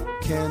and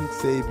can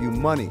save you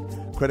money.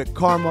 Credit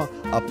Karma,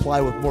 apply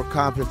with more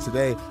confidence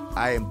today.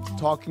 I am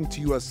talking to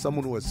you as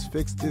someone who has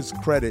fixed his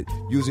credit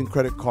using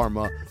Credit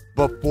Karma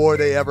before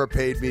they ever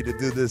paid me to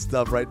do this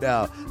stuff right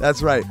now.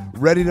 That's right.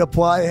 Ready to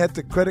apply? Head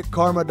to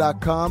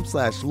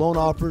creditkarma.com/loan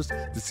offers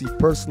to see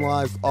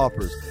personalized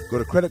offers. Go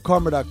to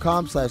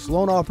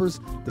creditkarma.com/loan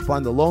offers to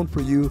find the loan for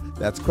you.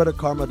 That's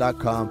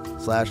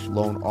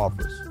creditkarma.com/loan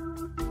offers.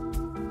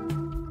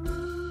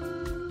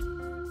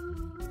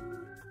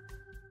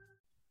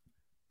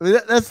 I mean,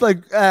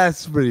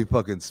 that's pretty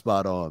fucking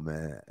spot on,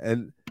 man.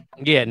 And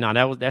yeah,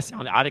 no, that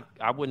sounded. I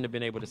wouldn't have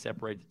been able to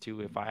separate the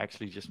two if I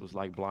actually just was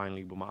like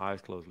blindly with my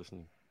eyes closed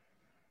listening.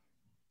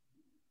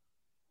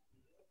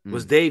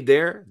 Was Dave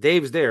there?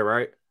 Dave's there,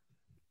 right?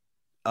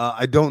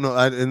 I don't know.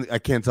 I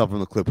can't tell from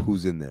the clip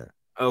who's in there.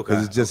 Okay,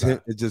 it's just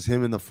him. It's just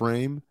him in the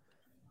frame,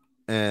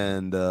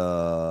 and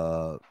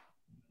what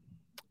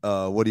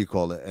do you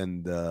call it?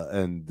 And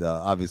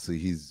obviously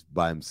he's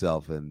by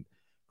himself and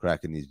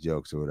cracking these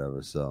jokes or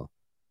whatever. So.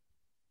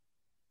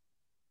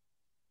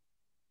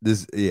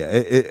 It's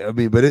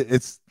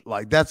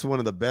like that's one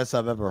of the best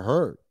I've ever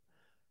heard.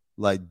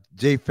 Like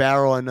Jay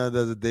Farrell, I know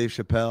does a Dave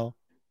Chappelle.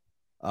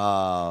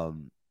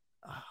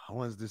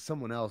 There's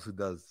someone else who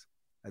does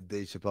a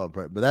Dave Chappelle,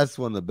 but that's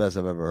one of the best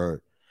I've ever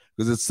heard.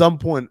 Because at some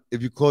point,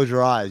 if you close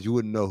your eyes, you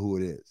wouldn't know who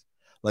it is.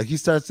 Like he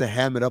starts to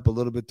ham it up a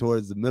little bit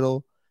towards the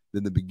middle.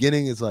 Then the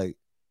beginning is like,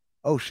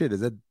 oh shit,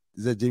 is that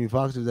Jamie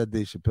Foxx or is that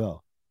Dave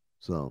Chappelle?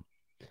 So,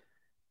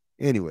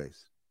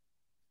 anyways,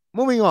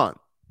 moving on.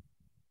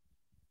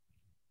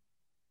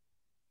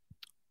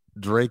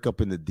 Drake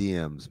up in the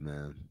DMs,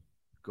 man.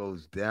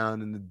 Goes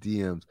down in the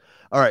DMs.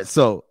 All right,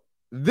 so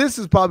this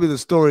is probably the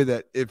story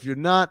that if it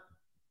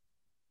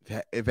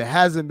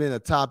hasn't been a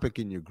topic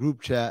in your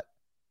group chat,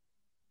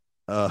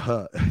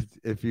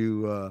 if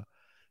you're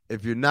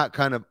not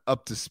kind of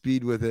up to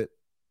speed with it,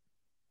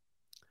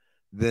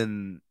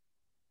 then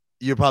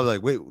you're probably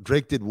like, wait,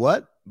 Drake did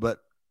what?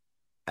 But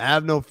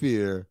have no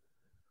fear.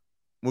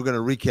 We're going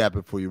to recap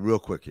it for you real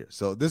quick here.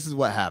 So this is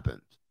what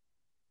happened.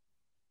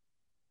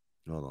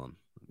 Hold on.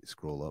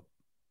 Scroll up.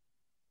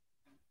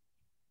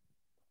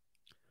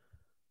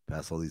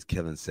 Pass all these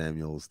Kevin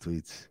Samuels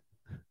tweets.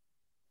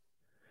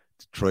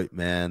 Detroit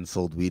man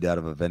sold weed out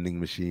of a vending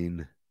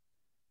machine.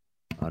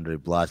 Andre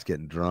Blatch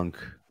getting drunk.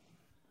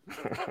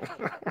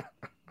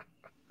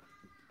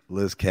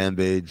 Liz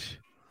Cambage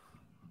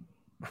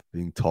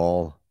being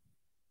tall.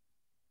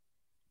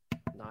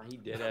 Nah, he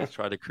did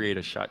try to create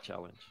a shot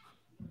challenge.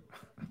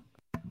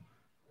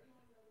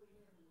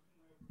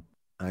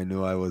 I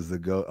knew I was the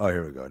GOAT. Oh,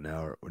 here we go.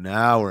 Now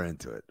we're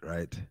into it,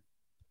 right?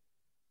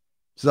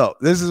 So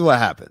this is what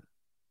happened.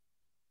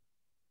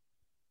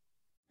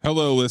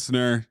 Hello,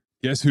 listener.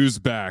 Guess who's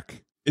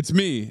back? It's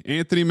me,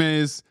 Anthony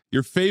Mays,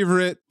 your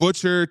favorite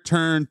butcher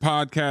turned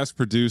podcast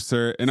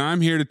producer, and I'm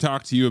here to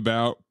talk to you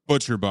about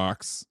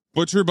ButcherBox.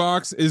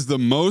 ButcherBox is the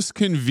most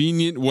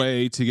convenient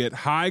way to get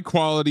high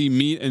quality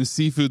meat and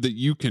seafood that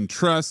you can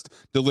trust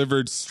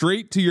delivered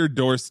straight to your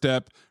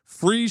doorstep,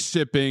 free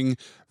shipping,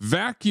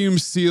 vacuum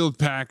sealed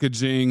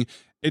packaging.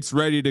 It's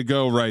ready to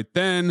go right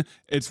then.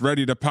 It's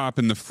ready to pop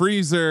in the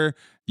freezer.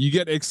 You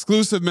get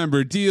exclusive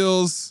member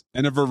deals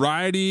and a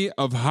variety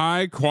of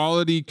high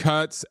quality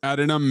cuts at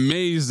an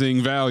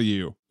amazing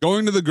value.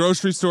 Going to the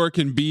grocery store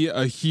can be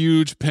a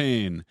huge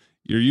pain.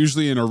 You're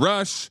usually in a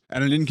rush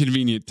at an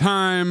inconvenient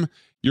time.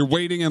 You're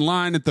waiting in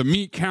line at the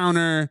meat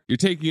counter. You're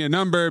taking a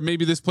number.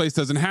 Maybe this place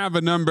doesn't have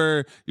a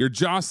number. You're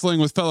jostling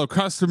with fellow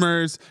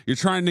customers. You're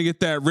trying to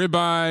get that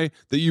ribeye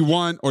that you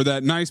want or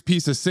that nice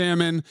piece of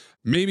salmon.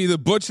 Maybe the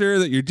butcher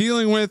that you're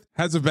dealing with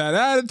has a bad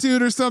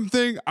attitude or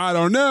something. I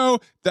don't know.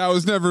 That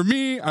was never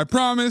me, I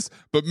promise.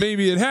 But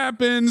maybe it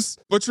happens.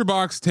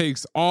 ButcherBox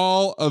takes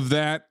all of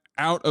that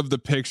out of the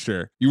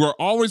picture. You are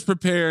always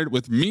prepared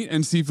with meat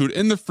and seafood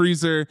in the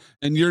freezer,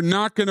 and you're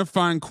not going to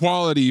find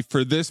quality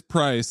for this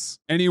price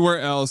anywhere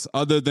else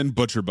other than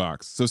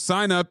ButcherBox. So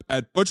sign up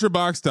at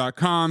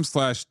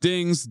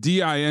butcherbox.com/dings,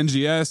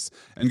 D-I-N-G-S,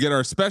 and get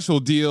our special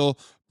deal.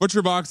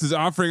 ButcherBox is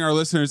offering our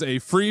listeners a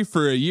free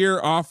for a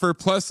year offer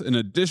plus an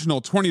additional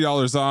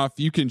 $20 off.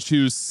 You can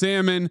choose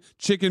salmon,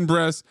 chicken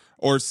breast,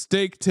 or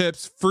steak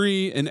tips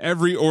free in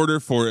every order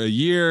for a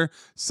year.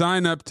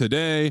 Sign up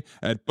today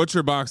at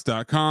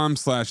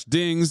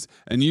butcherbox.com/dings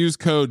and use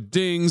code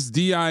DINGS,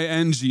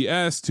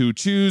 D-I-N-G-S, to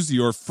choose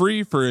your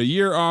free for a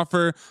year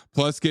offer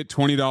plus get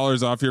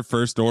 $20 off your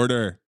first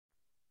order.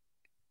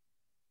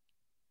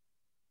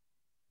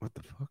 What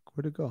the fuck?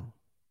 Where'd it go?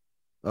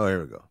 Oh,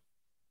 here we go.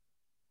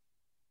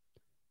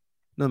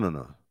 No.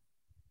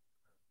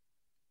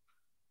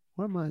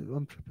 Why am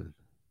I'm tripping.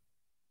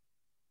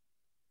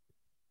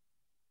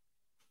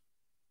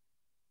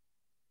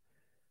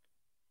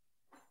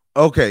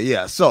 Okay,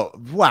 yeah. So,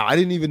 wow, I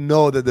didn't even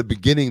know that the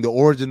beginning, the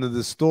origin of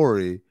this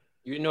story.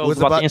 You know, it was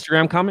about the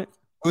Instagram comment?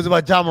 It was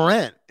about Ja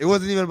Morant. It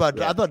wasn't even about,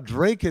 yeah. I thought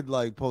Drake had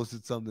like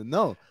posted something.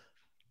 No.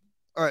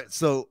 All right.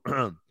 So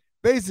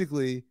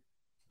basically,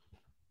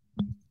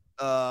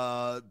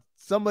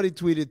 somebody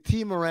tweeted,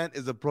 T. Morant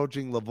is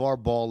approaching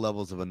LeVar Ball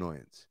levels of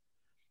annoyance.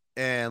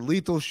 And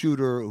Lethal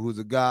Shooter, who's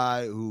a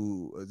guy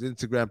who is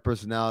Instagram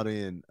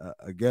personality and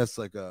I guess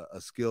like a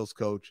skills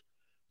coach,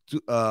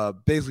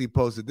 basically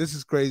posted, this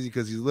is crazy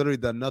because he's literally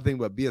done nothing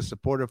but be a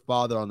supportive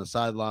father on the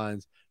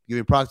sidelines,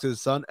 giving props to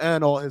his son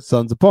and all his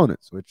son's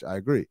opponents, which I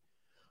agree.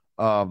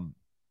 And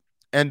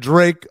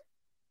Drake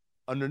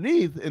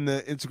underneath in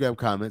the Instagram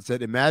comment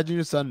said, imagine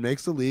your son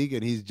makes the league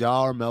and he's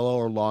Ja or Melo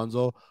or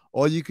Lonzo.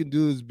 All you can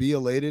do is be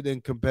elated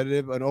and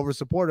competitive and over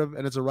supportive,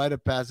 and it's a rite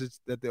of passage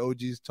that the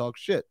OGs talk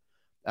shit.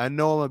 I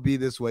know I'm going to be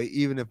this way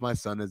even if my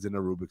son is in a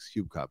Rubik's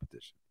Cube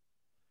competition.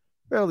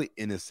 Fairly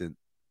innocent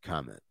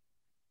comment.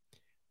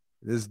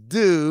 This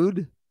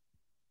dude,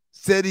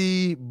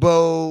 Seti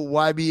Bo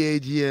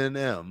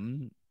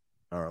YBAGNM,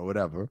 or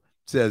whatever,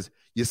 says,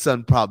 your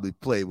son probably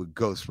played with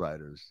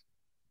ghostwriters,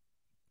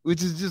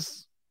 which is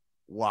just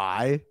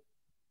why.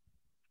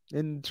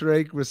 And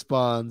Drake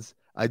responds,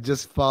 I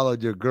just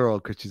followed your girl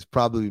because she's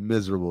probably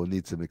miserable and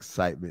needs some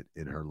excitement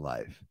in her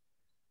life.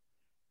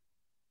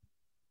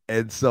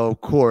 And so, of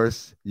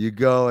course, you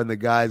go and the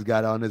guy's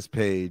got on his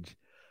page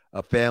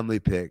a family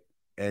pic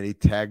and he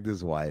tagged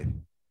his wife.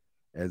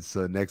 And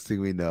so next thing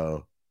we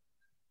know,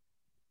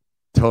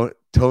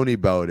 Tony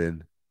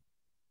Bowden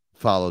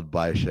followed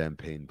by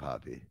Champagne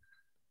Poppy.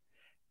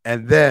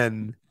 And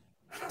then,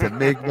 to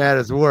make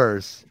matters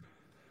worse,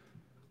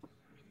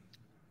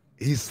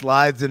 he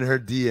slides in her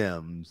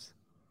DMs.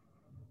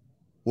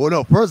 Well,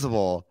 no, first of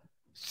all,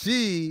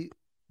 she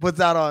puts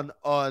out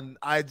on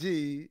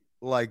IG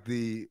like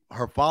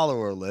her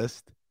follower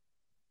list.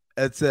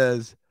 It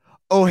says,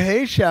 oh,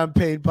 hey,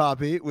 Champagne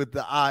Poppy, with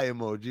the eye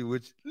emoji,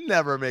 which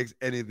never makes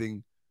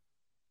anything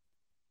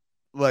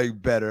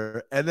like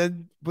better. And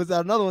then puts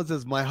out another one that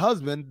says, my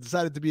husband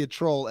decided to be a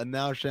troll and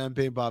now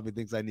Champagne Poppy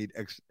thinks I need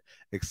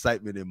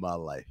excitement in my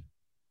life.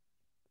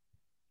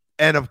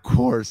 And of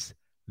course,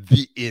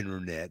 the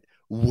internet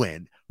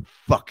went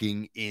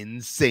fucking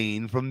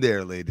insane from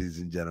there, ladies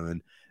and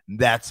gentlemen.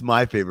 That's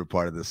my favorite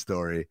part of the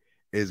story,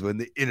 is when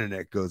the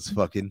internet goes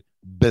fucking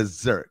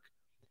berserk,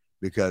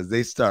 because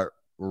they start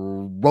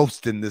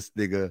roasting this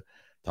nigga,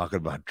 talking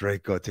about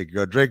Drake. Go take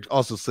your girl. Drake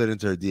also slid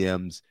into her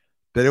DMs,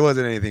 but it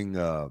wasn't anything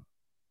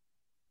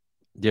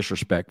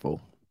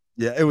disrespectful.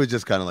 Yeah, it was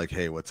just kind of like,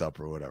 hey, what's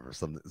up, or whatever.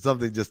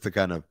 Something just to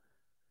kind of.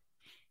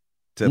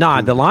 The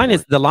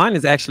line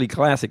is actually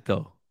classic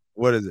though.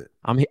 What is it?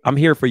 I'm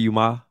here for you,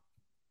 Ma.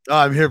 Oh,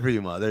 I'm here for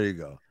you, Ma. There you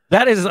go.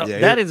 That is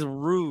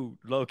rude,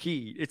 low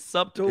key. It's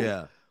subtle,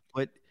 yeah,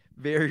 but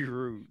very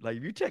rude. Like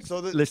if you check.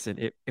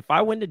 Listen, if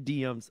I went to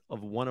DMs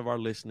of one of our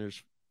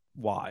listeners'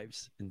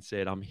 wives and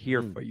said, "I'm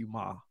here for you,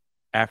 Ma,"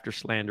 after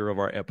slander of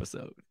our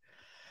episode,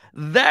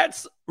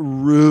 that's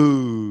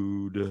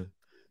rude.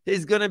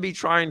 He's gonna be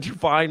trying to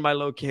find my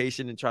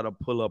location and try to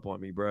pull up on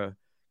me, bro.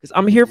 Because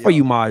I'm here for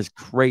you, Ma, is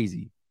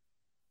crazy.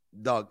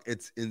 Dog,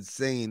 it's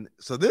insane.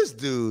 So this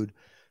dude,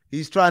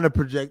 he's trying to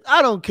project,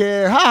 I don't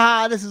care. Ha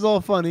ha, this is all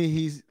funny.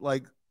 He's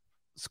like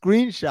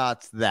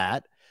screenshots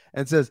that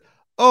and says,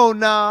 oh,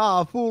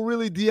 nah, fool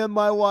really DM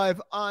my wife.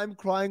 I'm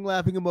crying,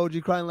 laughing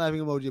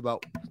emoji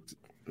about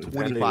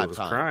 25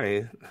 times.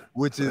 Crying.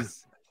 Which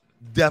is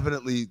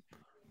definitely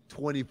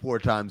 24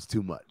 times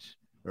too much,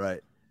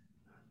 right?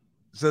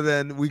 So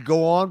then we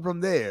go on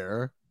from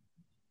there.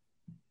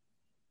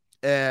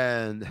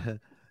 And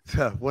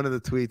one of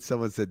the tweets,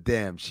 someone said,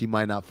 damn, she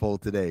might not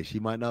fold today. She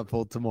might not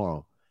fold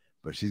tomorrow.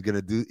 But he's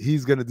gonna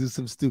do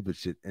some stupid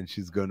shit, and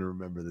she's gonna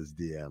remember this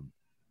DM.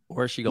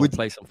 Or is she gonna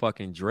play some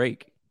fucking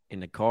Drake in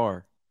the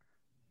car?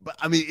 But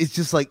I mean, it's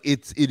just like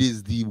it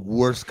is the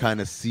worst kind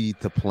of seed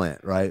to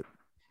plant, right?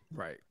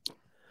 Right.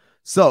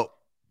 So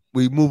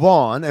we move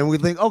on and we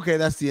think, okay,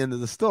 that's the end of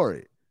the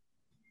story.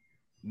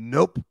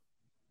 Nope.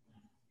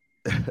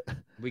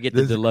 We get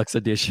the deluxe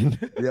edition.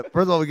 Yeah.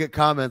 First of all, we get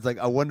comments like,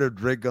 I wonder if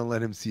Drake gonna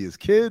let him see his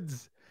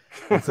kids.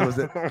 And so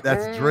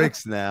that's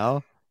Drake's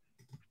now.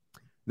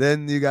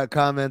 Then you got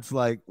comments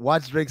like,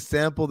 watch Drake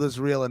sample this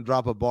reel and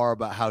drop a bar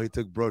about how he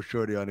took Bro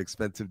Shorty on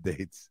expensive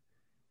dates.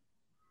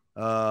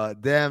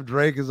 Damn,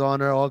 Drake is on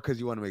her all because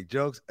you want to make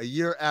jokes. A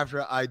year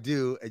after I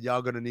do, and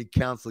y'all gonna need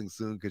counseling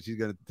soon because she's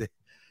gonna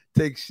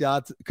take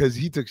shots because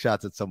he took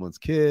shots at someone's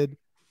kid.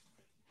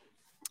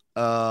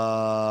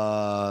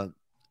 So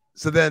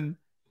then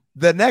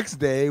the next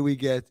day we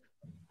get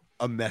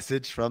a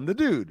message from the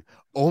dude.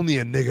 Only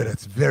a nigga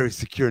that's very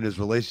secure in his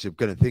relationship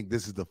gonna think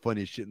this is the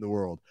funniest shit in the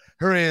world.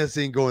 Her ass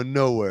ain't going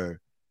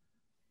nowhere.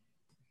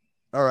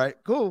 All right,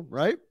 cool,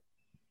 right?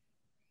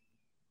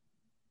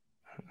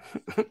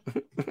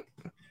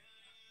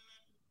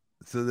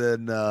 So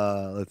then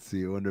let's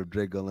see. I wonder if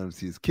Drake gonna let him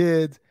see his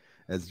kids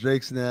as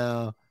Drake's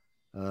now.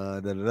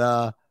 And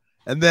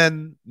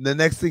then the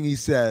next thing he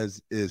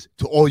says is,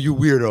 to all you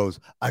weirdos,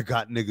 I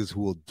got niggas who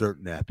will dirt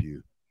nap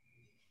you.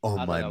 Oh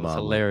my mama.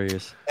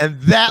 Hilarious.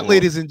 And that,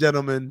 ladies and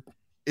gentlemen,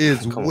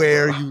 is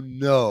where you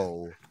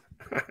know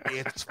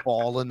it's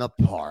falling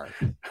apart.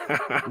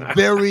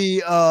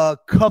 Very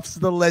Cuffs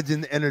the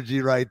Legend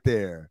energy right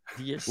there.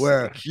 Yes.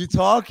 Where you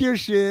talk your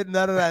shit, and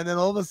then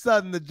all of a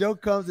sudden the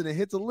joke comes and it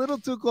hits a little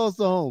too close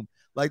to home.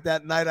 Like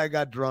that night I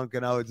got drunk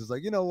and I was just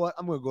like, you know what?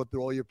 I'm gonna go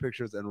through all your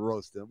pictures and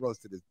roast him.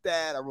 Roasted his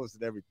dad, I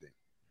roasted everything.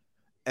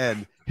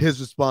 And his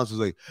response was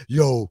like,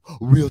 yo,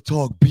 real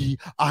talk, B.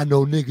 I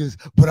know niggas,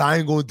 but I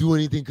ain't gonna do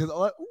anything because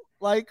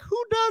like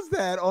who does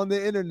that on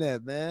the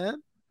internet, man?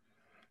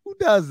 Who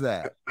does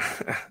that?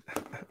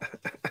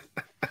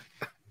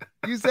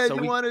 You said so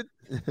you wanted.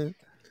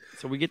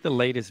 So we get the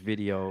latest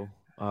video.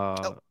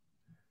 Oh,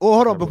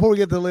 hold on. Before we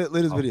get to the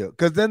latest video,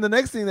 because then the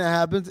next thing that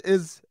happens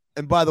is,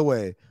 and by the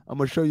way, I'm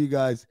going to show you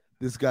guys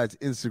this guy's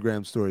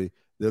Instagram story.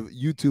 The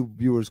YouTube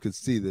viewers could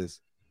see this.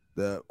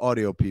 The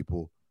audio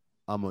people,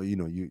 I'm going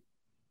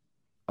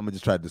to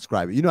just try to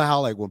describe it. You know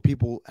how like when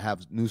people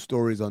have new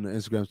stories on their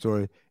Instagram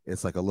story,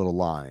 it's like a little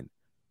line.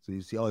 So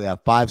you see, oh, they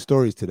have 5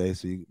 stories today.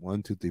 So you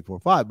 1, 2, 3, 4,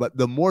 5. But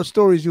the more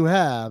stories you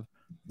have,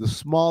 the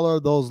smaller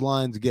those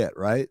lines get,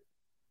 right?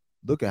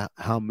 Look at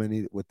how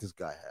many what this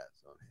guy has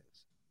on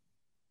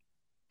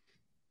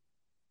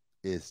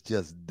his. It's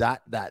just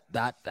dot.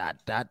 That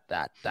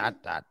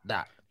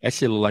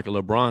shit look like a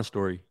LeBron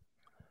story.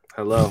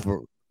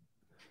 Hello.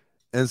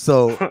 And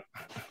so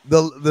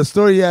the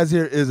story he has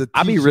here is a t-shirt.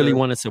 I be really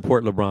want to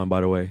support LeBron,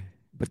 by the way,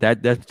 but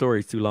that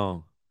story is too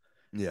long.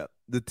 Yeah.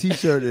 The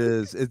t-shirt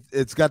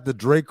it's got the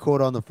Drake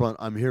quote on the front,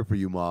 I'm here for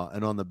you, Ma.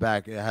 And on the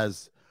back, it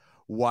has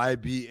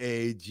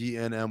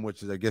YBAGNM,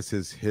 which is, I guess,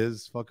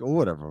 his fucking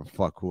whatever,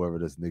 fuck whoever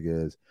this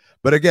nigga is.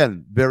 But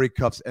again, very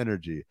Cuffs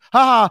energy.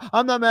 Ha ha,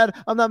 I'm not mad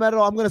at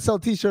all. I'm going to sell a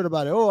t-shirt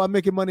about it. Oh, I'm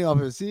making money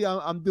off it. See,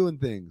 I'm doing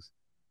things.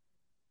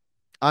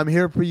 I'm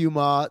here for you,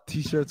 Ma.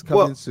 T-shirts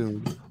coming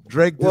soon.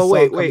 Drake,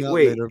 wait.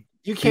 Later.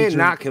 You can't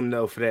knock him,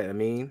 though, for that. I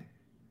mean.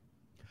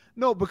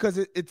 No, because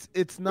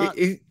it's not.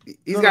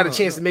 He's got a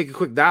chance to make a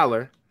quick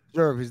dollar.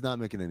 Jerv, he's not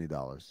making any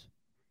dollars.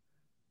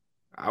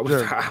 I would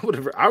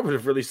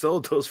have really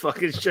sold those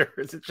fucking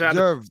shirts and tried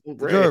to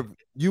Jerv,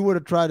 you would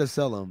have tried to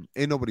sell them.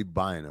 Ain't nobody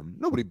buying them.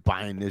 Nobody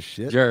buying this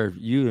shit. Jerv,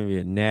 you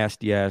a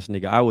nasty ass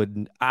nigga.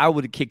 I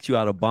would have kicked you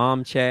out of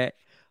bomb chat.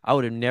 I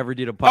would have never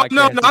did a podcast. Oh,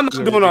 no, I'm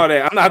not doing all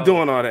that. I'm not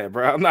doing all that,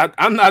 bro.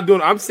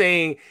 I'm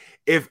saying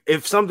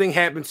if something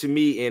happened to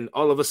me and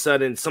all of a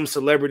sudden some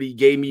celebrity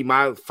gave me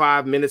my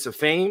 5 minutes of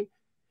fame,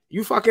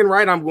 you fucking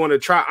right. I'm going to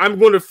try my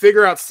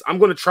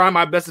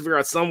best to figure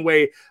out some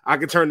way I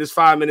can turn this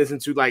 5 minutes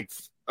into like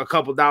a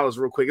couple dollars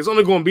real quick. It's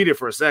only going to be there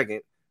for a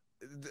second.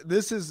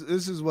 This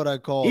is what I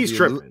call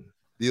tripping.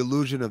 The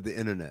illusion of the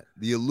internet.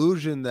 The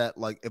illusion that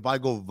like if I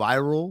go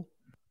viral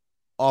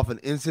off an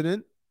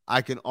incident,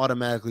 I can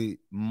automatically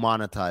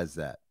monetize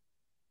that.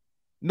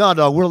 No,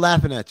 dog, we're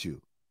laughing at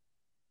you.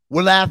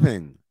 We're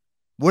laughing.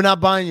 We're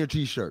not buying your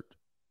t-shirt.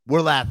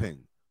 We're laughing.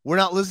 We're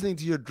not listening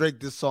to your Drake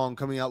This song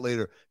coming out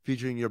later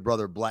featuring your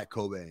brother Black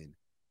Cobain.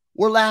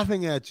 We're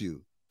laughing at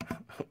you.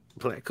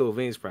 Black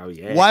Cobain's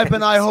probably Wife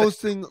and I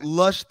hosting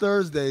Lush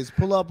Thursdays.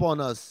 Pull up on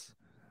us.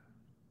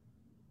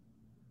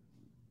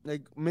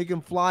 like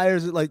making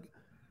flyers. Like,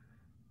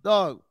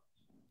 dog,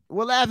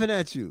 we're laughing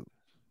at you.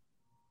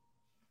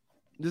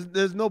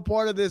 There's no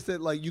part of this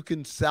that like you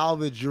can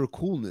salvage your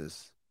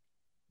coolness.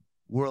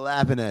 We're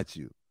laughing at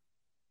you.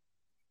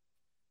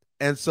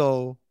 And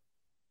so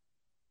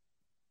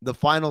the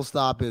final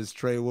stop is,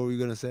 Trey, what were you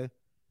gonna say?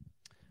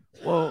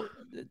 Well,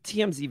 the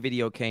TMZ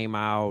video came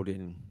out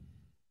and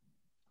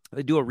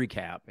they do a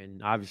recap,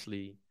 and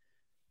obviously,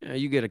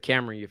 you get a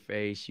camera in your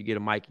face, you get a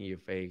mic in your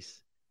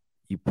face,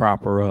 you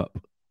prop her up.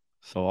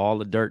 So all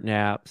the dirt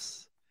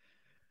naps,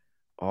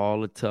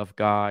 all the tough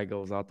guy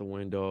goes out the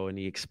window, and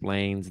he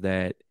explains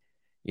that,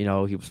 he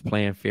was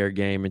playing fair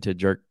game until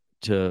Drake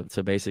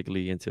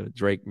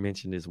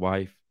mentioned his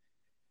wife,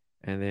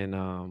 and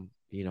then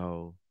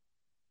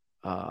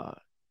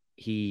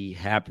he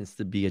happens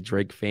to be a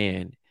Drake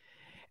fan.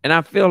 And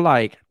I feel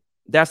like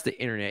that's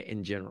the internet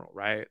in general,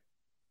 right?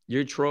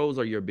 Your trolls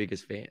are your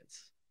biggest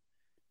fans,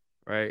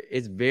 right?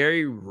 It's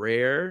very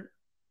rare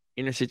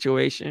in a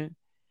situation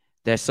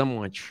that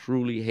someone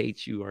truly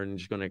hates you or is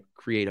just going to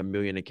create a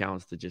million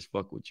accounts to just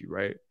fuck with you,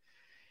 right?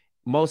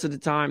 Most of the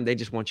time, they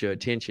just want your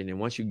attention. And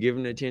once you give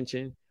them the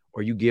attention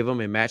or you give them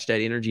and match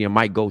that energy and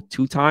might go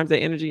 2 times that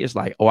energy, it's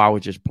like, oh, I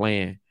was just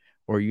playing,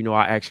 or,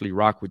 I actually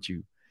rock with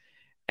you.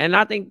 And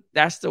I think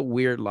that's the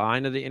weird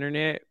line of the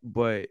internet.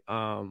 But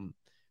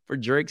for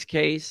Drake's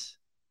case,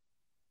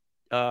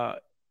 I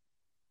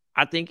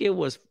think it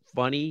was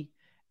funny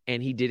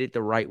and he did it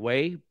the right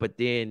way. But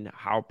then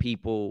how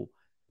people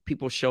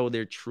show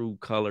their true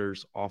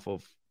colors off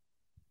of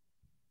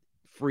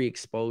free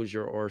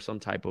exposure or some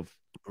type of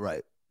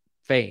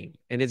fame.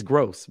 And it's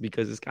gross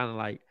because it's kind of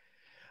like,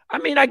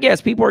 I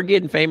guess people are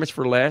getting famous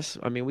for less.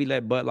 We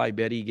let Bud Light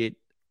Betty get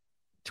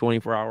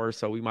 24 hours,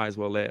 so we might as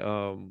well let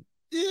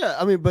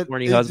but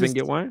horny husband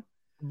get one.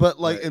 But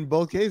in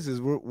both cases,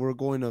 we're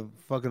going to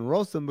fucking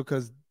roast them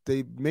because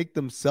they make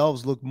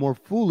themselves look more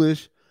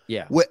foolish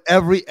with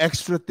every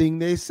extra thing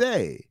they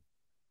say.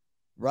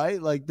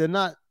 Right? Like they're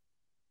not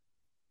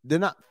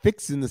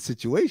fixing the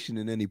situation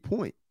at any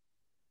point.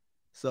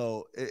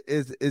 So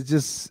it's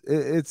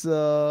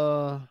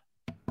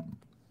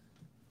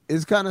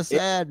kind of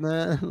sad,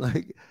 man.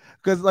 Like,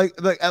 because like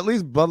at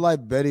least Bud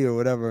Light Betty or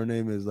whatever her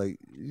name is, like,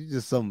 she's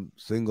just some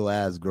single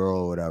ass girl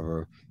or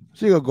whatever.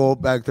 She gonna go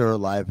back to her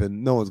life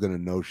and no one's gonna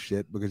know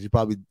shit because she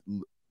probably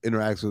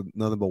interacts with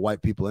nothing but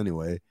white people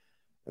anyway.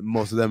 And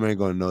most of them ain't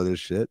gonna know this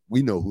shit.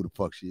 We know who the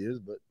fuck she is,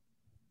 but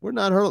we're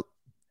not her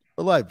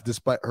life,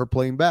 despite her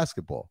playing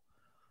basketball.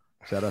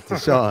 Shout out to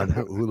Sean,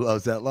 who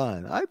loves that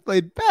line. I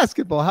played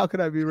basketball. How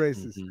could I be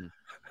racist?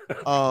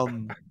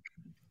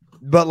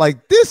 But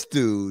like this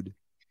dude,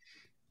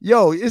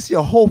 yo, it's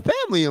your whole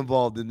family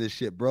involved in this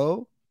shit,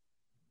 bro.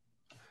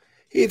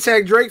 He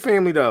attacked Drake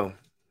family though.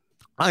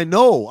 I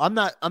know. I'm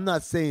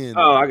not saying.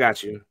 Oh, I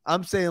got you.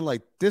 I'm saying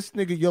like this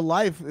nigga, your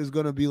life is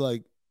gonna be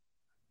like,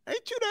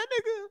 ain't you that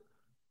nigga?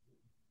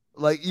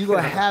 Like you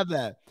gonna have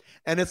that,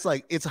 and it's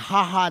like it's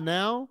haha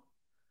now.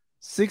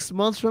 6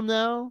 months from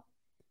now,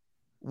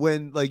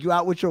 when like you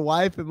out with your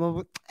wife and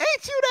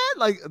ain't you that?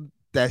 Like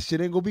that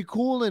shit ain't gonna be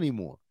cool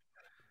anymore.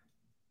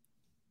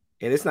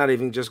 And it's not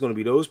even just gonna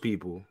be those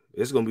people.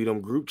 It's gonna be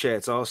them group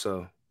chats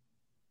also.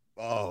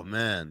 Oh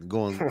man,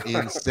 going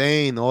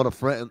insane. All the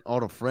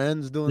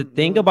friends doing. The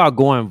thing about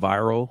going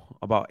viral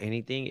about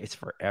anything, it's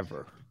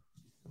forever.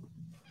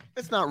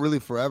 It's not really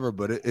forever,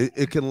 but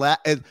it can last.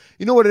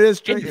 You know what it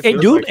is?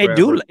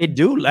 It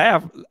do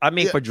laugh.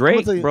 For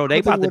Drake, bro, they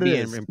about to be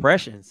in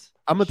impressions.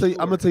 I'm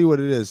gonna tell you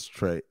what it is,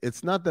 Trey.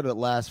 It's not that it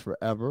lasts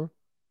forever,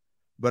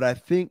 but I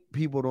think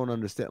people don't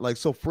understand. Like,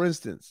 so for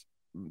instance,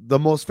 the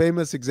most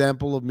famous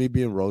example of me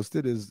being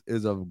roasted is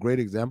a great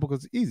example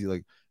because it's easy.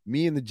 Like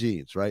me and the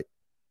jeans, right?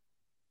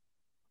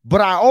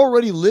 But I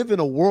already live in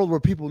a world where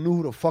people knew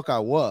who the fuck I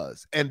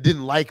was and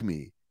didn't like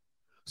me.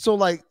 So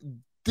like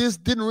this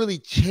didn't really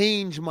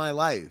change my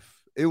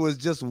life. It was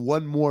just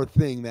one more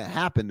thing that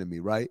happened to me,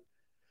 right?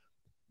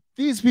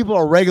 These people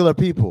are regular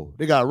people.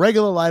 They got a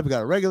regular life,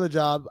 got a regular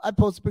job. I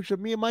post a picture of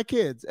me and my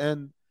kids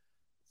and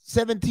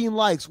 17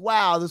 likes.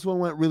 Wow, this one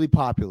went really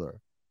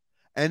popular.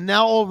 And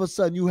now all of a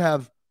sudden you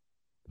have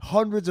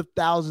hundreds of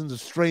thousands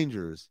of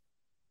strangers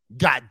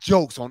got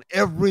jokes on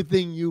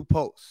everything you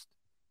post.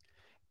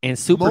 And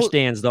super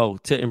stands though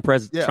to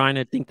impress, trying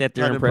to think that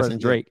they're impressing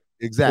Drake,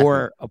 exactly,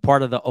 or a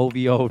part of the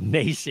OVO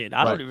Nation.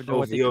 I don't even know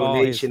what they call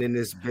OVO Nation in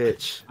this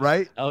bitch,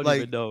 right? I don't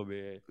even know,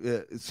 man.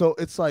 Yeah, so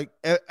it's like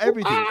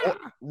everything,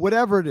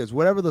 whatever it is,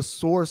 whatever the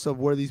source of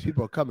where these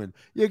people are coming,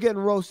 you're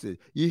getting roasted.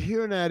 You're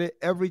hearing at it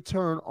every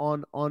turn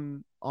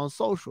on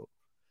social,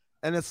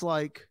 and it's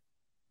like,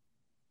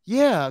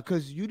 yeah,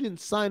 because you didn't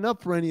sign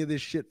up for any of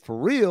this shit for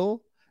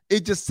real.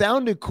 It just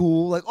sounded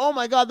cool. Like, oh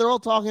my God, they're all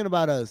talking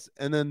about us.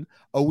 And then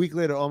a week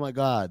later, oh my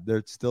God,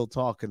 they're still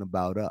talking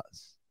about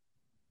us.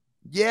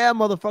 Yeah,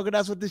 motherfucker,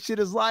 that's what this shit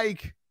is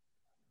like.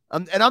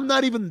 And I'm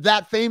not even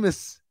that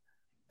famous.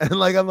 And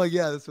like, I'm like,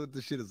 yeah, that's what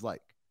this shit is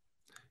like.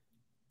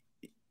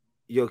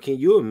 Yo, can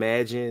you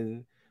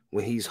imagine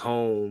when he's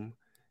home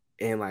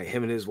and like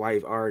him and his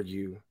wife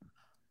argue?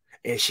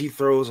 and she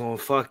throws on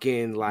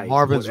fucking like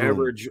Marvin's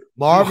whatever. Room.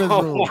 Marvin's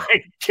Oh Room.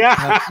 my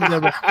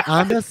god!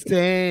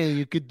 Understand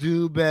you could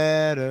do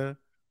better.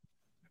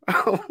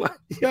 Oh my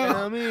god!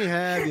 Tell me,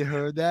 have you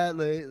heard that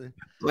lately?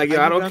 Like,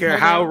 yo, I don't care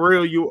how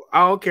real you.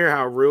 I don't care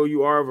how real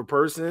you are of a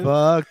person.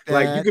 Fuck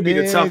like, you could be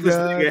the toughest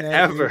nigga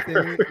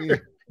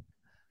ever.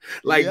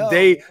 Like,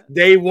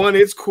 day 1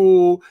 it's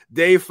cool,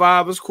 day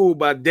 5 is cool,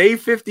 but day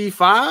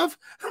 55,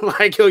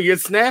 like, yo, you're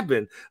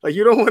snapping. Like,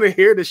 you don't want to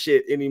hear the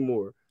shit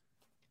anymore.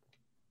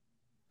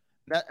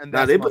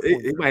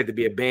 It might have to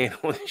be a ban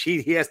on.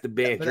 He has to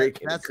ban Drake.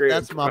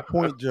 That's my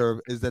point, Jerv,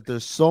 is that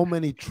there's so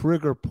many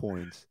trigger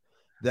points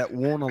that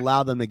won't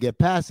allow them to get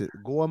past it.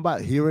 Going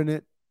by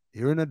hearing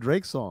a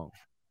Drake song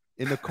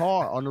in the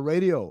car, on the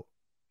radio,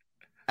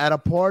 at a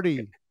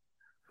party,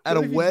 at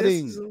a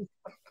wedding.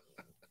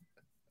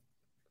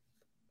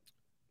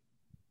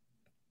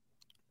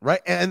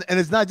 Right. And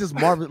it's not just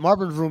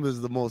Marvin's Room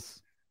is the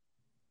most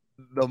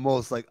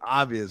like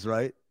obvious,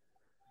 right?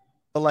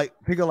 But like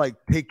think of like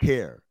Take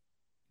Care.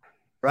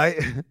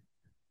 Right?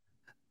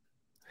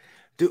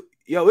 Dude,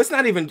 it's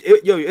not even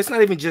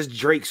just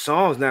Drake's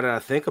songs now that I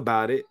think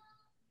about it.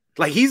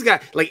 Like, he's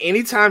got, like,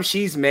 anytime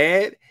she's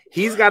mad,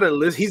 he's got a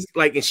list. He's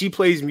like, and she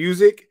plays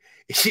music.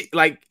 She,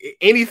 like,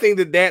 anything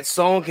that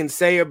song can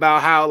say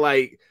about how,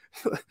 like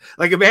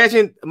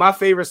imagine my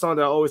favorite song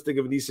that I always think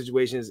of in these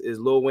situations is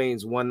Lil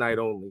Wayne's One Night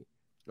Only.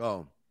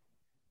 Oh,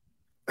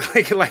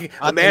 like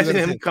imagine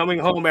him coming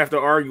home after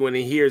arguing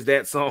and hears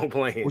that song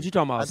playing. What you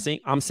talking about?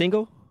 I'm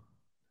Single?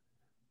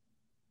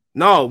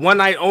 No, One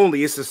Night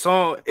Only. It's a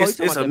song. It's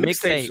a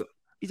mixtape.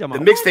 The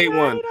mixtape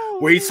one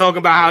where he's talking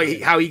about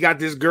how he got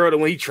this girl that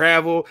when he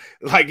traveled,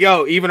 like,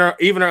 yo, even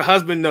her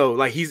husband know,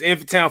 like, he's in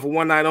for town for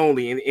one night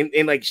only,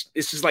 and like,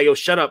 it's just like, yo,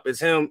 shut up, it's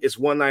him, it's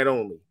one night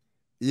only.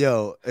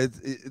 Yo,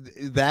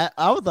 that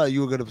I thought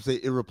you were gonna say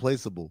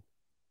Irreplaceable.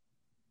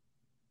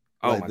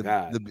 Oh, like my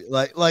god,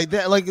 like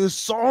that, like there's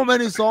so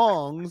many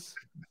songs.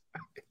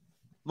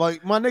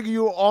 Like, my nigga,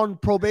 you're on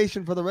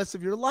probation for the rest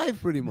of your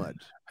life, pretty much.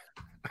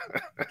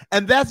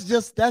 And that's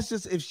just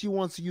if she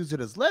wants to use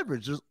it as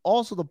leverage. There's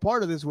also the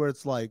part of this where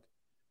it's like,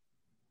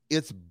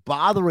 it's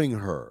bothering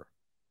her.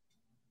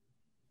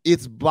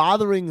 It's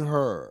bothering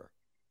her.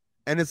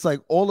 And it's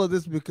like, all of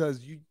this because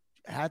you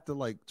had to,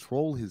 like,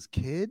 troll his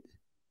kid.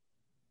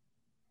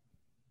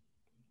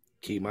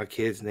 Keep my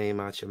kid's name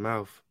out your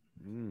mouth.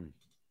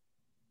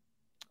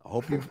 I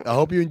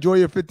hope you enjoy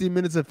your 15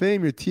 minutes of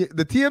fame. The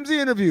TMZ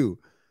interview.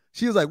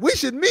 She was like, we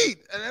should meet.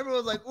 And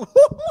everyone's like,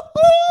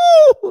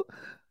 woo-hoo-hoo!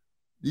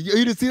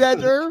 You didn't see that,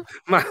 Jerv?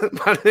 My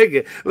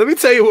nigga, let me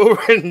tell you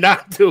what we're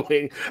not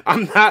doing.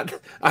 I'm not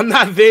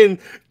then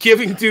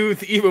giving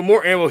dudes even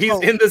more ammo. He's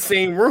in the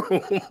same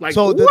room. Like,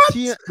 so what?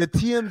 the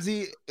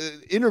TMZ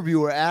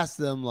interviewer asked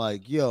them,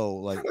 like, yo,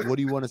 like, what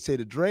do you want to say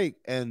to Drake?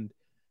 And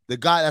the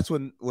guy, that's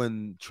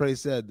when Trey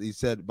said, he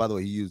said, by the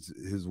way, he used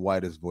his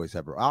whitest voice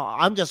ever.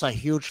 I'm just a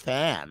huge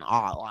fan.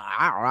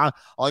 I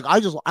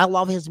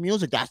love his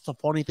music. That's the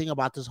funny thing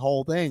about this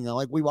whole thing.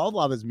 Like, we all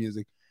love his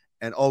music.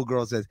 And old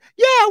girl says,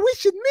 yeah, we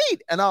should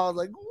meet. And I was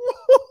like,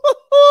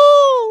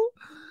 woo-hoo-hoo.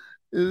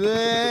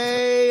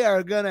 They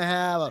are going to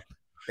have a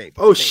baby.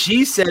 Oh,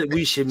 she said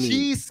we should meet.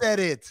 She said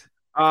it.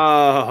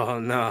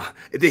 Oh, no.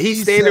 Did he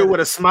stand there with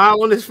a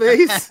smile on his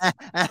face?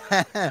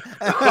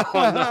 Oh,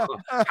 no.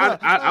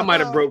 I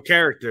might have broke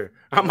character.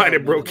 I might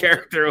have broke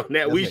character on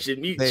that. We should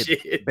meet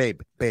shit.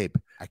 Babe,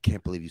 I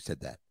can't believe you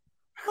said that.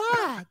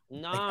 What?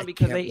 Nah,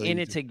 because they in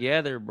it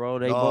together, bro.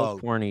 They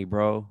both corny,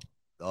 bro.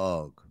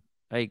 Dog.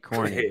 Hey,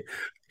 corny.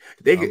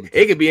 They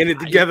could be in it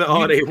together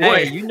all they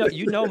want.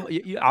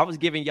 I was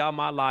giving y'all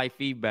my live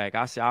feedback.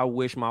 I said I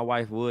wish my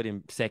wife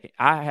would.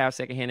 I have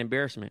secondhand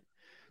embarrassment.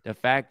 The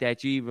fact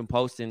that you even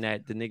posting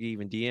that the nigga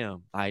even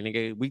DM, like,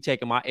 nigga, we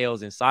taking my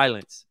L's in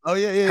silence. Oh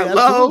yeah,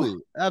 hello?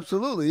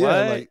 Absolutely, yeah.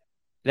 What? Like,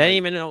 that ain't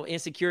even no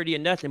insecurity or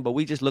nothing, but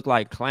we just look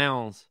like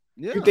clowns.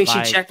 Yeah. You think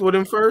she checked with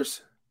him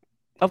first?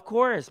 Of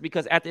course,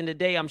 because at the end of the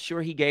day, I'm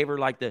sure he gave her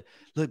like the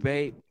look,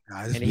 babe.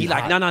 And he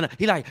like, no.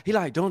 He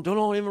like, don't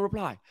even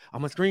reply.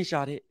 I'm gonna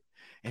screenshot it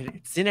and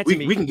send that to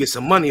me. We can get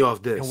some money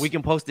off this, and we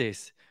can post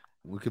this.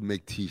 We could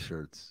make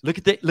T-shirts. Look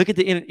at the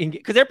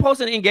because they're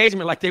posting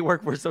engagement like they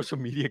work for a social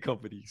media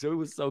company. So it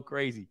was so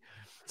crazy.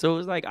 So it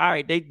was like, all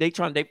right, they've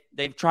tried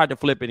to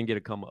flip it and get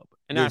a come up.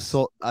 And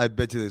I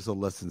bet you they sold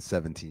less than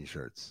 17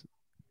 shirts.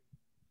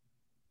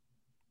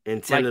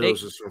 And 10 of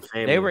those was from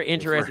family. They were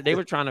interested. They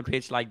were trying to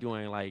pitch like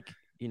doing like,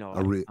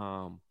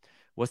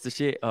 what's the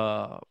shit?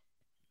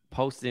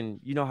 Posting,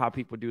 you know how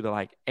people do the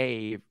like,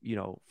 hey,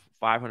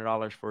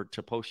 $500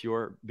 to post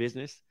your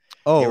business.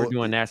 Oh, they were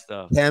doing that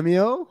stuff.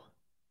 Cameo?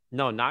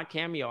 No, not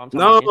Cameo. I'm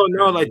talking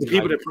no, like the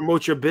people that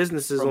promote your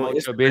businesses on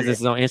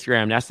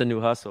Instagram. That's the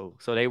new hustle.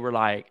 So they were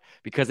like,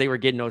 because they were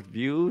getting those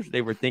views,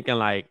 they were thinking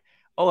like,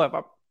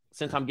 oh,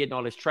 since I'm getting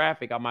all this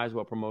traffic, I might as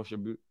well promote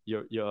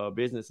your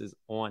businesses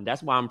on.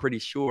 That's why I'm pretty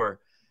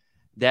sure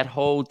that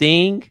whole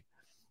thing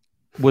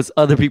was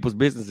other people's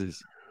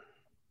businesses.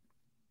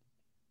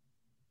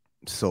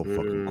 So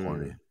fucking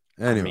corny.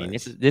 Anyway, I mean,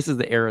 this is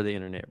the era of the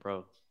internet,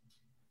 bro.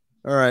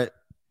 All right.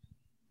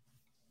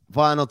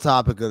 Final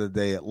topic of the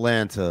day,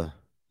 Atlanta.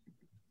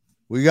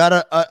 We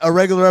got a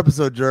regular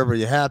episode, Jerv. Are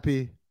you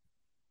happy?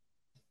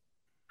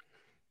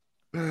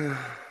 It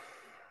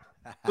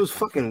was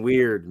fucking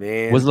weird,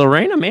 man. Was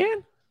Lorraine a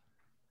man?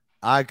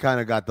 I kind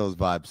of got those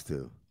vibes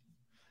too.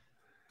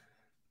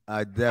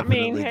 I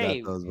definitely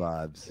got those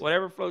vibes.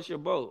 Whatever floats your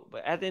boat.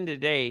 But at the end of the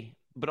day,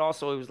 but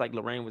also it was like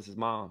Lorraine was his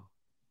mom.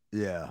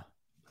 Yeah.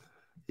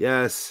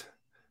 Yes.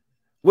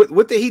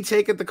 What did he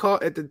take at the call?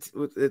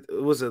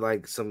 Was it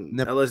like some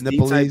LSD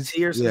Nepalese type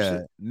tea or something?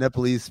 Yeah,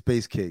 Nepalese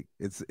space cake.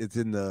 It's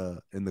in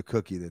the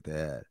cookie that they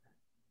had.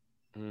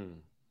 And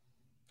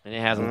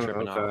it has him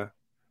tripping off.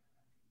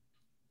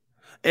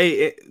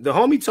 Hey, the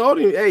homie told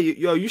him, "Hey,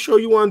 yo, you sure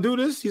you want to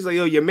do this?" He's like,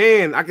 "Yo, your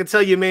man, I can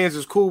tell your man's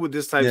is cool with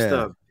this type of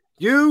stuff.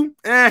 You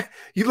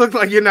look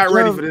like you're not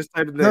ready for this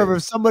type of thing."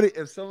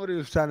 If somebody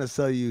was trying to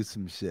sell you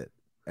some shit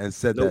and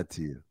said that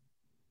to you,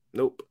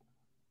 nope.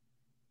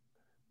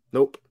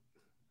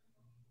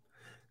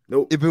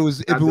 If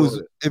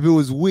it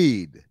was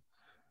weed,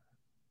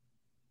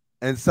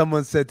 and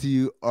someone said to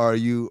you, "Are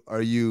you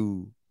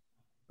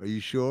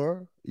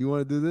sure you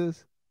want to do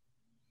this?"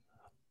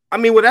 I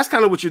mean, well, that's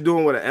kind of what you're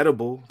doing with an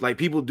edible. Like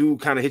people do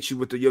kind of hit you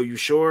with the, "Yo, you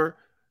sure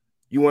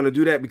you want to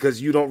do that?"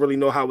 Because you don't really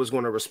know how it's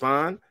going to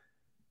respond.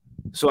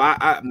 So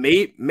I'm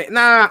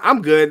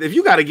good. If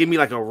you got to give me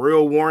like a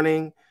real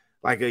warning,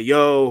 like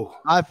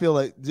I feel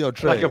like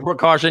Trey, like a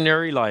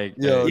precautionary, like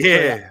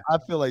Trey, I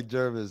feel like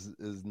Jervis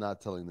is not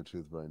telling the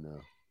truth right now.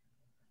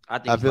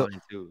 I feel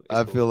too.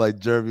 I feel like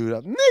Jervis would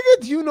have,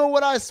 nigga, do you know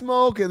what I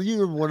smoke? And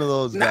you're one of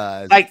those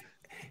guys. Like,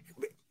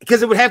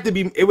 because it would have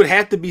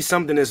to be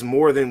something that's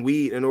more than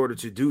weed in order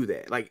to do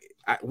that. Like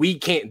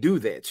weed can't do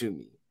that to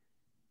me.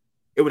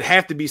 It would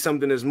have to be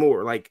something that's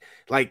more like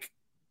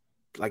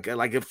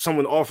if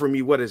someone offered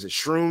me, what is it,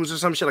 shrooms or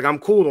some shit, like I'm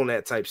cool on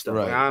that type stuff.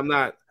 Right. Like, I'm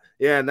not.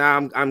 Yeah,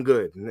 I'm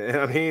good.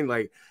 I mean,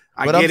 like,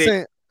 but get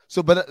it.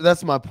 So, but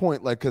that's my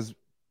point. Like, because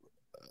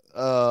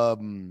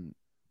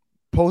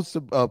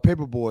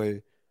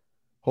Paperboy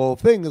whole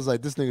thing is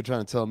like this nigga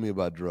trying to tell me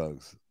about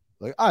drugs.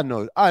 Like, I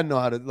know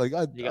how to like.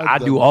 I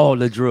do all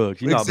the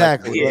drugs. You know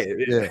exactly.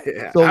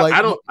 Yeah. So like,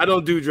 I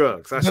don't do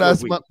drugs.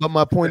 But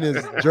my point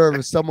is,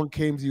 Jervis, someone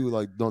came to you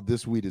like, no,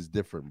 this weed is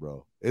different,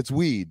 bro. It's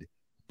weed,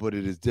 but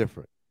it is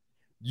different.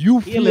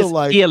 You feel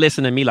like he'll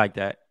listen to me like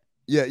that.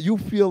 Yeah, you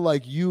feel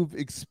like you've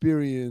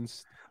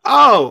experienced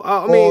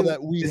I mean, all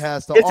that weed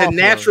has to offer. It's a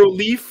natural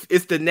leaf.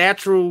 It's the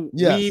natural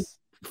weed.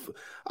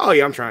 Oh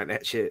yeah, I'm trying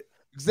that shit.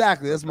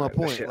 Exactly, that's my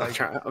point. Like,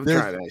 I'm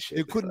trying that shit.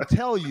 It couldn't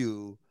tell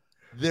you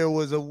there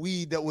was a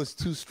weed that was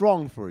too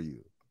strong for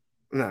you.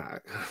 Nah,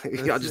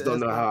 y'all just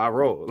don't know how I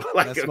roll.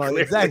 Like,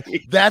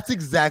 that's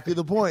exactly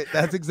the point.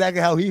 That's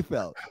exactly how he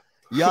felt.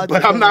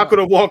 But I'm not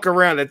gonna walk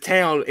around the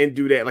town and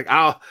do that. Like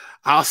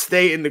I'll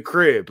stay in the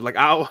crib. Like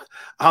I'll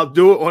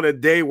do it on a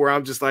day where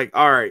I'm just like,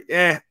 all right,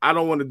 I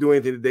don't want to do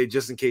anything today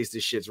just in case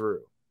this shit's real.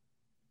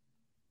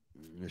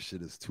 This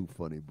shit is too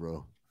funny,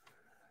 bro.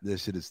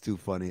 This shit is too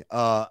funny.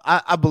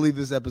 I believe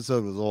this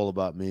episode was all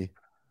about me.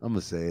 I'm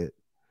gonna say it.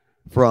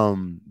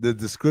 From the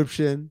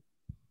description,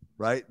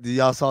 right? Did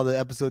y'all saw the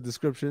episode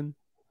description?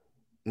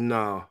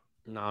 No,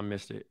 I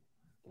missed it.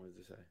 What does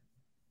it say?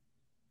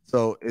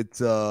 So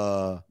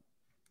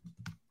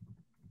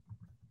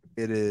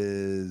it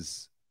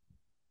is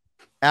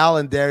Al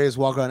and Darius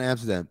walk around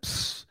Amsterdam.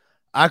 Psst,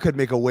 I could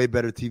make a way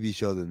better TV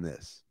show than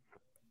this.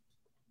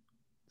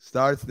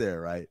 Starts there,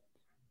 right?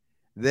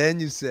 Then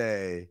you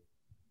say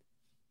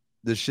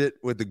the shit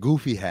with the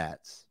goofy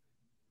hats,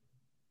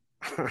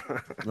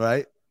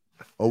 right?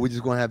 Or we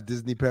just gonna have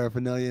Disney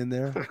paraphernalia in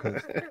there?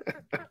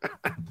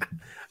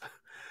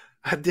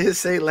 I did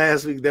say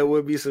last week there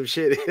would be some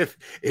shit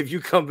if you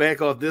come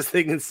back off this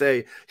thing and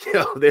say,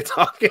 "Yo, they're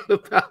talking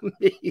about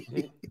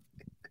me."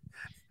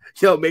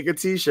 Yo, make a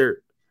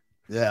T-shirt.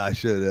 Yeah, I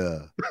should.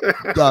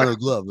 Donald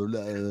Glover.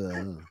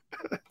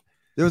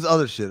 There was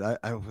other shit.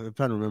 I'm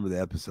trying to remember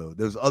the episode.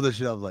 There was other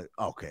shit. I was like,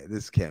 okay,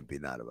 this can't be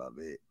not about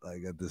me.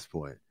 Like at this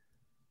point.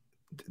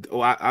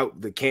 Oh,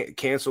 the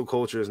cancel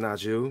culture is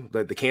not you.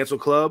 Like the cancel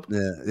club.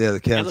 Yeah,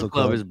 the cancel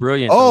club is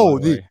brilliant. Oh,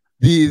 the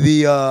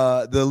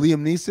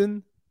Liam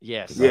Neeson.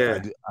 Yes.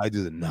 Yeah. I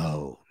do the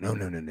no.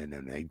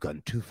 You've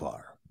gone too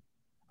far.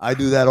 I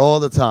do that all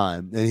the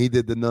time, and he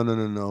did the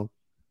no.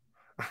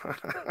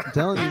 I'm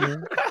telling you,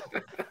 man.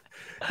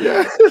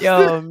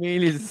 Yo,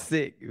 Amin is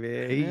sick,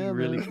 man. He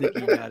really think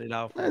he got it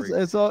out for you.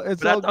 It's all I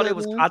thought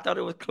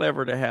it was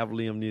clever to have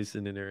Liam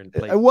Neeson in there and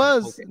play. It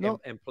was and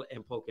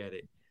poke at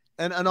it.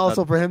 And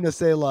also for him to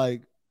say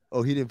like,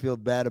 oh, he didn't feel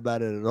bad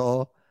about it at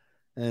all,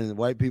 and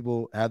white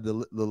people have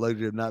the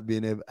luxury of not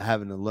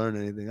having to learn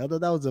anything. I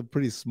thought that was a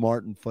pretty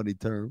smart and funny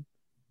term.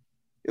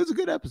 It was a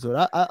good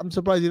episode. I'm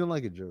surprised you didn't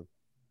like it, Joe.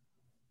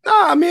 No,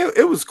 I mean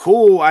it was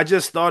cool. I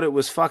just thought it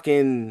was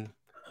fucking.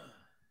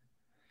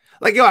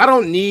 Like, yo, I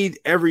don't need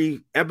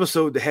every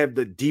episode to have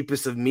the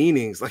deepest of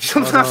meanings. Like,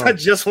 sometimes I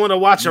just want to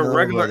watch a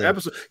regular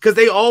episode because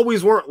they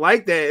always weren't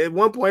like that. At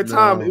one point in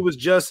time, it was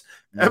just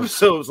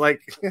episodes like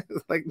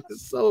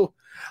so.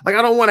 Like,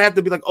 I don't want to have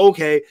to be like,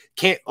 okay,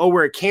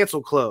 we're a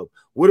cancel club.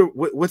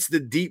 What's the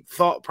deep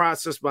thought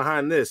process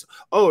behind this?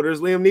 Oh, there's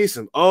Liam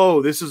Neeson.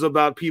 Oh, this is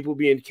about people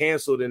being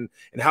canceled and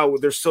how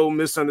they're so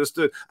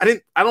misunderstood.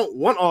 I don't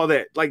want all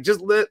that. Like,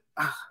 just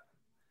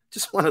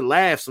want to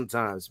laugh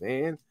sometimes,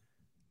 man.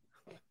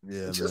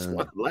 Yeah, I just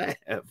want to laugh.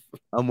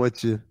 I'm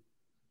with you.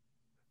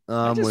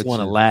 I just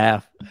want to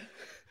laugh.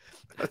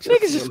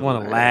 Niggas just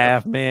want to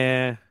laugh,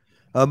 man.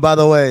 By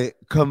the way,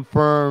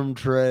 confirmed,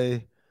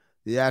 Trey,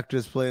 the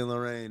actress playing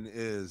Lorraine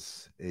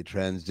is a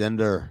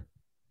transgender.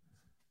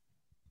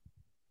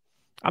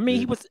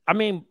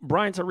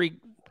 Brian Tariq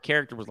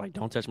character was like,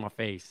 "Don't touch my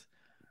face,"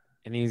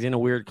 and he's in a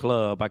weird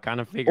club. I kind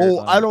of figured.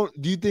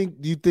 Do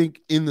you think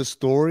in the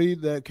story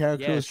that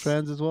character was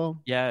trans as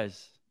well?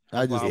 Yes.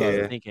 I was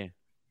thinking.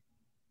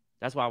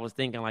 That's why I was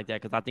thinking like that,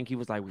 because I think he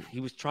was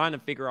trying to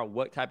figure out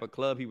what type of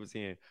club he was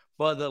in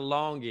for the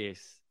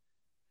longest.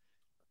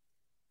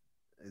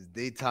 It's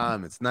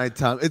daytime. It's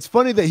nighttime. It's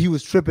funny that he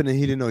was tripping and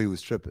he didn't know he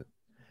was tripping.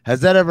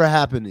 Has that ever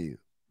happened to you?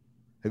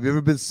 Have you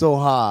ever been so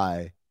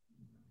high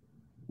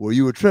where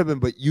you were tripping,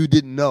 but you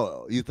didn't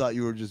know? You thought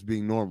you were just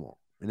being normal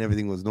and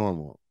everything was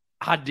normal.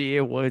 I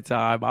did one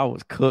time. I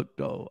was cooked,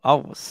 though. I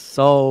was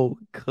so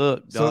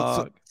cooked,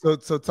 dog. So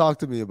talk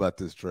to me about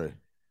this, Trey.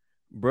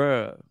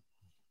 Bruh,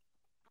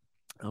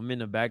 I'm in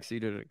the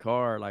backseat of the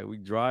car, like we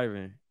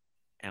driving,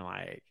 and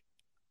like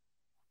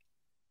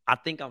I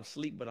think I'm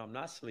asleep, but I'm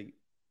not asleep.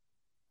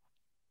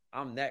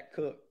 I'm that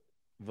cooked.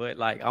 But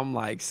like I'm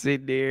like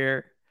sitting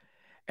there,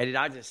 and then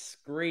I just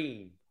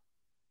scream,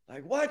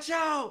 like, watch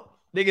out.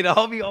 Nigga, the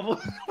homie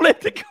almost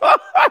flipped the car.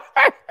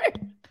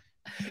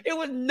 It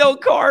was no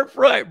car in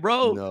front,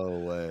 bro. No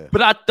way.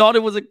 But I thought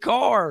it was a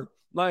car,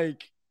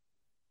 like,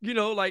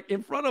 like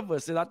in front of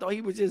us. And I thought he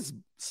was just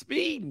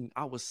speeding.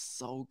 I was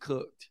so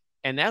cooked.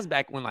 And that's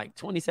back when, like,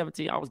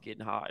 2017, I was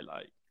getting high.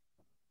 Like,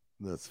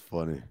 that's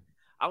funny.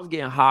 I was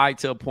getting high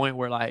to a point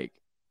where, like,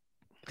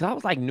 because I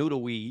was, like, new to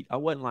weed. I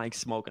wasn't, like,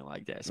 smoking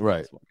like that.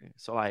 Right. Smoking.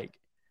 So, like,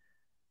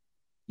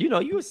 you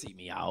would see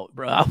me out,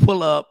 bro. I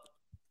pull up,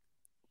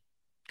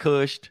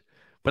 cushed.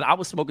 But I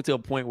was smoking to a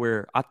point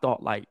where I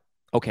thought, like,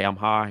 okay, I'm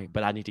high,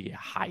 but I need to get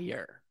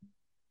higher.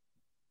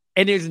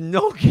 And there's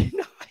no getting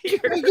higher.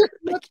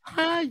 Much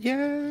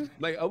higher.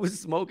 Like, I was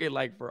smoking,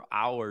 like, for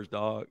hours,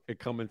 dog, and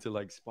coming to,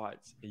 like,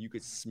 spots. And you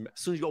could smell. As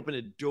soon as you open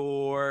the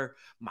door,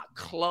 my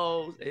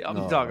clothes.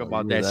 I'm talking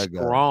about that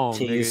strong,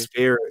 Team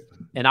spirit.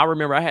 And I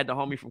remember I had the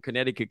homie from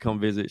Connecticut come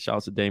visit.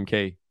 Shouts to Dame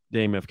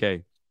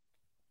FK,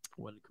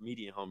 one of the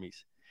comedian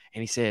homies.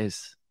 And he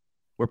says,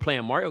 we're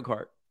playing Mario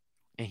Kart.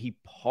 And he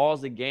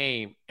paused the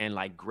game and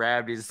like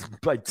grabbed his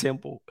like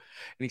temple,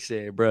 and he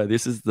said, "Bro,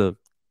 this is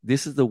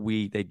the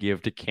weed they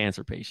give to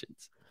cancer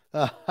patients."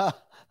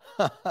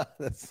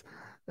 That's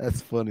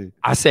funny.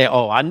 I said,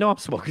 "Oh, I know I'm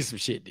smoking some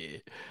shit,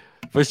 dude,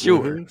 for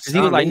sure." Because he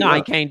was like, "No,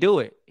 he can't do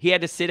it." He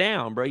had to sit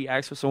down, bro. He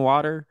asked for some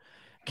water.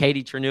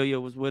 Katie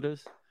Trinillo was with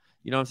us.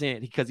 You know what I'm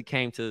saying? Because he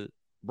came to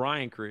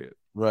Brian crib.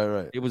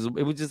 Right. It was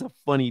just a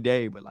funny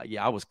day, but like,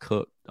 yeah, I was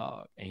cooked,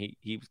 dog, and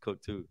he was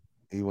cooked too.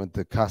 He went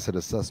to Casa de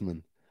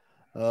Sussman.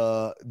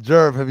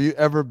 Jerv, have you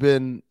ever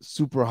been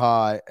super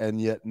high and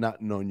yet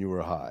not known you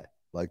were high?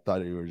 Like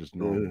thought you were just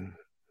normal?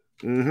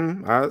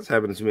 That's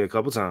happened to me a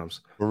couple times.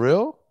 For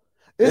real?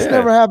 It's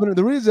never happened.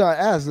 The reason I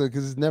ask is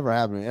because it's never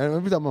happening. And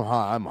every time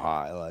I'm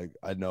high. Like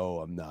I know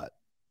I'm not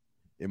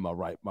in my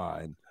right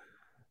mind.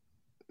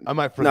 I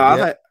might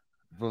forget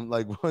from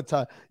like one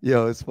time.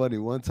 It's funny.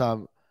 One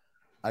time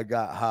I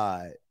got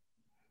high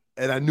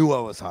and I knew I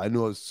was high. I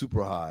knew I was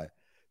super high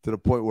to the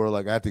point where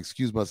like I had to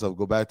excuse myself,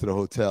 go back to the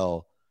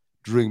hotel,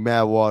 drink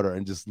mad water,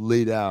 and just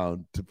lay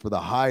down for the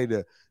high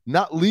to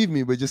not leave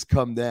me, but just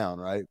come down,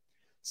 right?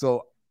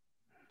 So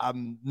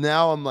I'm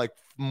like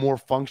more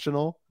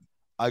functional.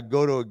 I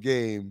go to a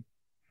game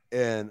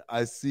and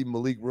I see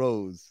Malik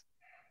Rose,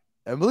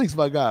 and Malik's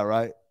my guy,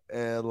 right?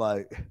 And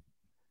like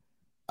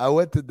I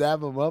went to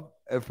dab him up,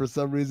 and for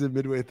some reason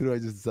midway through I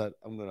just said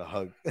I'm gonna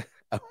hug.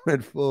 I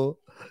went full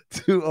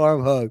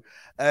 2-arm hug,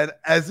 and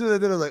as soon as I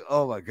did, I was like,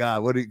 "Oh my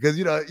god, what?" Because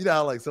you know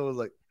how like someone's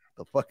like,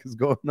 "The fuck is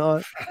going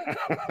on?"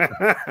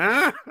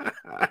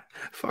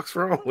 Fuck's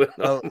wrong with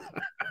him?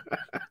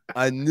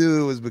 I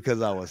knew it was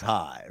because I was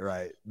high,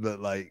 right? But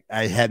like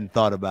I hadn't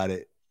thought about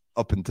it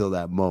up until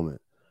that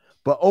moment.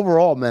 But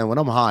overall, man, when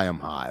I'm high, I'm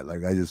high. Like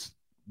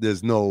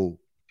there's no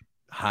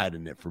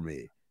hiding it for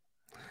me.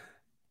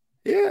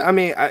 Yeah, I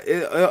mean,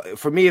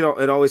 for me,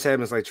 it always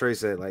happens like Trey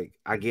said. Like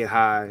I get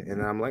high, and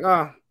then I'm like,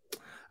 oh,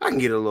 I can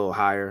get a little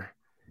higher,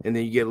 and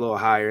then you get a little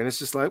higher, and it's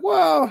just like,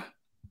 well,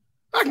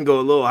 I can go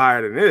a little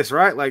higher than this,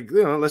 right? Like,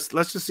 let's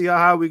just see how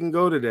high we can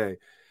go today.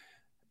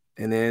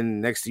 And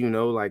then next thing you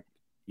know, like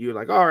you're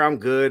like, all right, I'm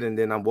good, and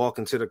then I'm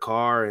walking to the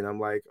car, and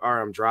I'm like, all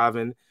right, I'm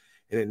driving,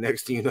 and then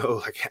next thing you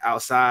know, like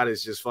outside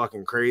is just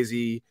fucking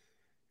crazy.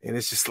 And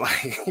it's just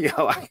like,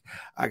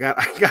 I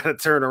got to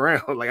turn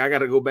around. Like, I got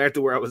to go back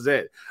to where I was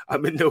at.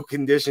 I'm in no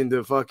condition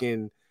to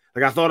fucking,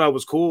 like, I thought I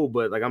was cool,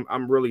 but like,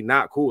 I'm really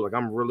not cool. Like,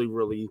 I'm really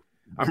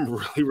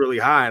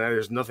high, and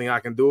there's nothing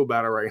I can do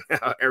about it right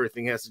now.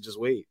 Everything has to just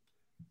wait.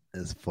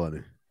 It's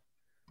funny.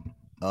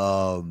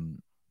 All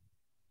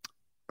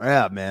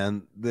Yeah,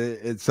 man.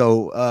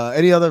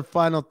 Any other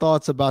final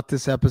thoughts about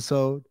this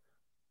episode?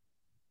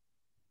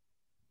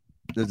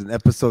 There's an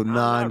episode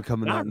 9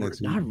 coming out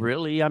next week. Not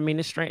really. I mean,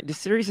 the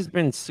series has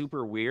been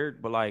super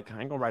weird, but like, I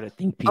ain't gonna write a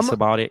think piece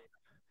about it.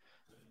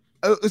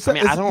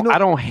 I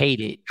don't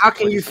hate it. How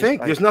can you think?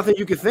 Like, there's nothing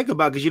you can think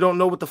about because you don't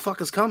know what the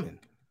fuck is coming.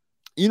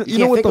 You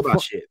know what the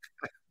shit.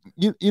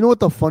 You know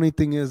what the funny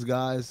thing is,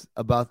 guys,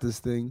 about this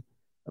thing,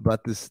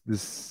 about this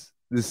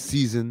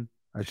season,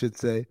 I should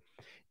say,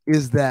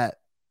 is that,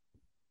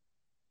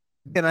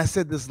 and I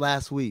said this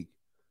last week,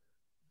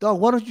 dog,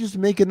 why don't you just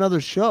make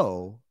another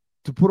show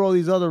to put all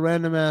these other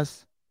random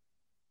ass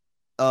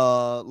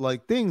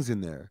like things in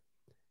there?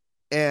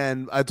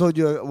 And I told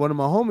you, one of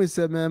my homies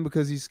said, man,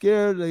 because he's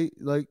scared,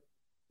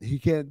 he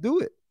can't do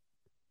it.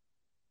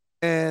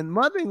 And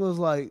my thing was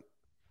like,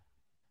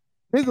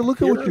 nigga,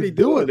 look at what you're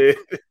doing.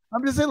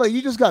 I'm just saying, like,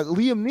 you just got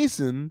Liam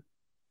Neeson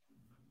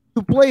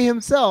to play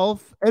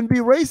himself and be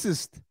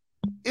racist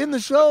in the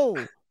show.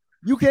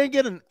 You can't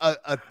get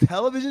a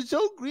television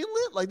show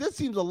greenlit? Like, that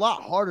seems a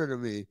lot harder to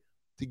me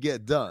to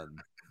get done.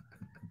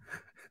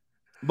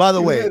 By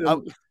the way, I'm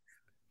going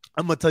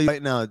to tell you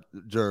right now,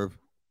 Jerv,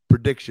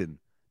 prediction.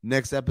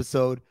 Next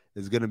episode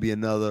is going to be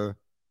another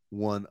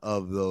one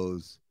of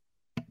those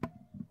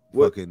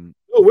fucking...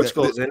 Oh, which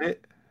goes in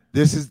it?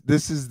 This is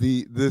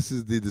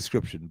the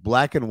description.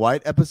 Black and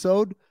white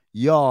episode,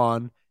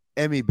 yawn,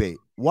 Emmy bait.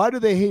 Why do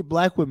they hate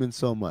black women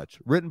so much?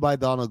 Written by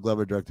Donald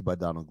Glover, directed by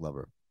Donald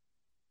Glover.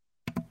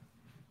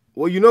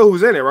 Well, you know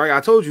who's in it, right?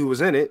 I told you who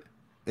was in it.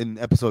 In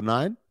episode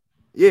 9?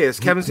 Yeah, it's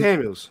Kevin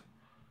Samuels.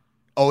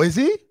 Oh, is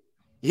he?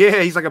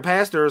 Yeah, he's like a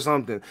pastor or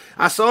something.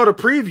 I saw the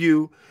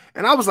preview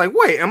and I was like,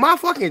 wait, am I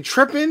fucking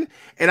tripping?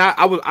 And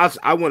I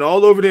went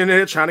all over the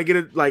internet trying to get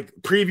a like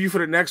preview for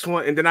the next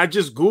one. And then I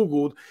just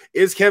Googled,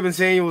 is Kevin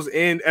Samuels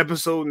in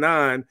episode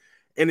 9?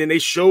 And then they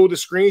showed the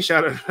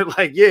screenshot of it,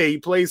 like, yeah, he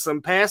plays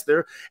some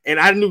pastor. And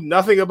I knew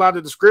nothing about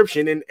the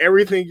description, and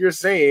everything you're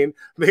saying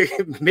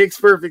makes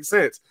perfect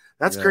sense.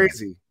 That's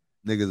crazy.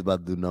 Niggas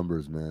about to do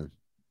numbers, man.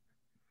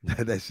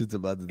 That shit's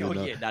about to do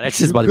numbers. Yeah, that's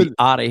just about to be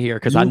out of here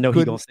because I know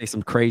he's going to say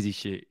some crazy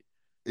shit.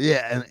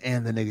 Yeah,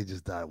 and the nigga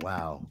just died.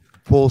 Wow.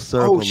 Full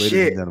circle, ladies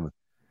and gentlemen.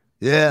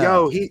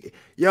 Yeah.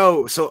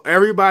 So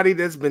everybody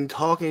that's been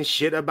talking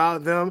shit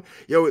about them,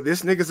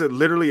 this nigga's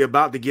literally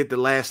about to get the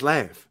last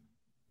laugh.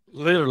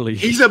 Literally.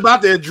 He's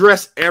about to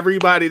address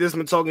everybody that's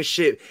been talking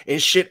shit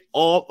and shit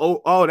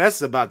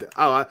that's about to.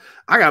 I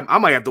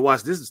might have to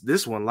watch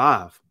this one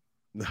live.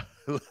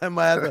 I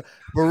might have to,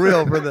 for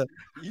real, for the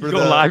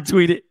live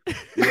tweet it.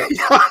 Yeah.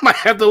 I might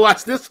have to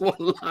watch this one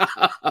live.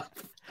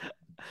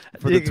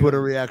 For the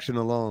Twitter reaction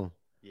alone.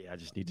 Yeah, I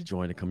just need to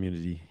join the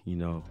community,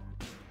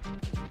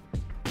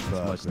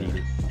 Much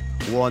needed.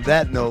 Well, on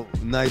that note,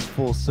 nice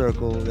full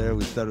circle there.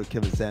 We started with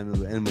Kevin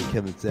Samuels, and with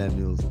Kevin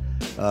Samuels.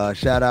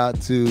 Shout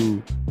out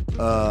to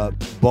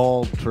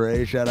Bald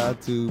Trey. Shout out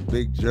to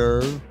Big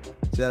Jerv.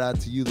 Shout out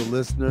to you, the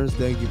listeners.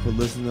 Thank you for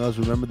listening to us.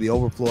 Remember, the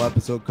Overflow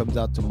episode comes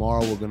out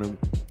tomorrow. We're going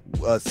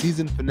to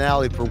season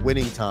finale for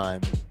Winning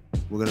Time.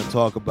 We're going to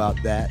talk about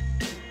that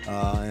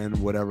and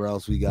whatever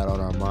else we got on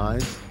our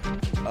minds.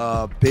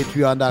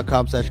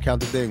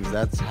 Patreon.com/CountTheThings.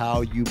 That's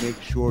how you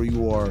make sure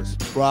you are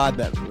subscribed.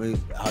 That's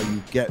how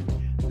you get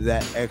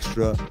that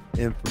extra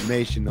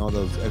information, all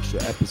those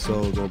extra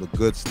episodes, all the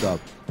good stuff.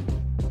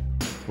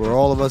 For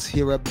all of us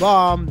here at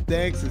Bomb,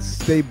 thanks, and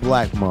stay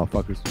black,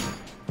 motherfuckers.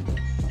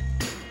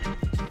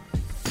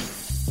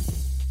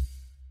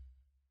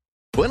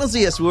 Buenos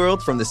dias,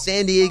 world, from the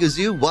San Diego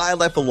Zoo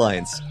Wildlife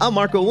Alliance. I'm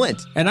Marco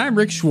Wendt. And I'm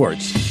Rick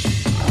Schwartz.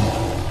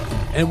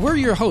 And we're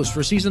your hosts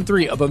for Season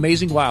 3 of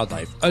Amazing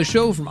Wildlife, a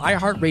show from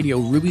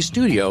iHeartRadio Ruby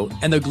Studio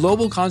and the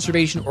global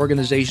conservation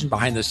organization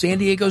behind the San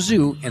Diego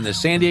Zoo and the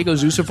San Diego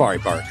Zoo Safari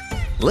Park.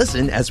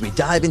 Listen as we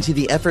dive into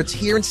the efforts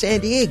here in San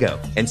Diego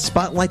and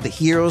spotlight the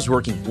heroes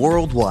working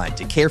worldwide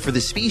to care for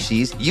the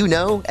species you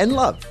know and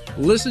love.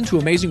 Listen to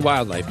Amazing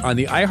Wildlife on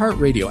the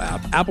iHeartRadio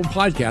app, Apple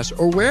Podcasts,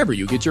 or wherever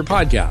you get your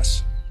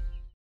podcasts.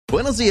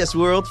 Buenos dias,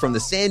 world, from the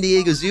San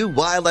Diego Zoo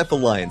Wildlife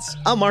Alliance.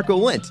 I'm Marco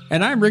Wendt.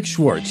 And I'm Rick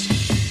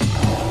Schwartz.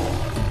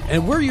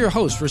 And we're your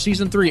hosts for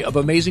Season 3 of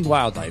Amazing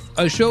Wildlife,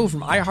 a show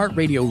from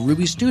iHeartRadio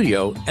Ruby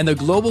Studio and the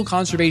global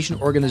conservation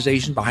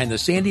organization behind the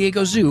San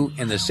Diego Zoo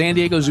and the San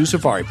Diego Zoo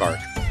Safari Park.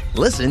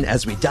 Listen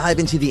as we dive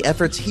into the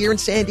efforts here in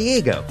San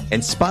Diego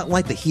and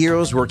spotlight the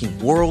heroes working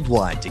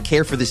worldwide to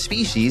care for the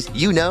species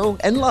you know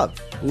and love.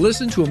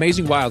 Listen to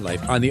Amazing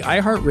Wildlife on the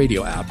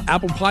iHeartRadio app,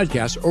 Apple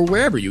Podcasts, or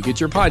wherever you get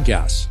your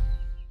podcasts.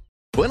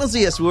 Buenos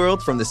dias,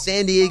 world, from the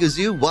San Diego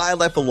Zoo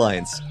Wildlife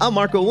Alliance. I'm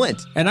Marco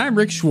Wendt. And I'm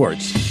Rick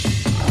Schwartz.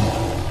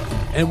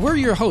 And we're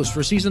your hosts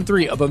for Season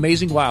 3 of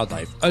Amazing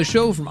Wildlife, a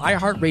show from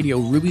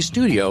iHeartRadio Ruby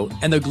Studio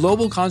and the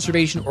global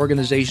conservation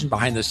organization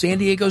behind the San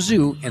Diego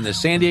Zoo and the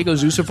San Diego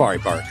Zoo Safari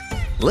Park.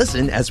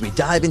 Listen as we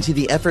dive into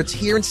the efforts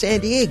here in San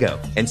Diego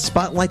and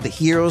spotlight the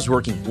heroes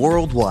working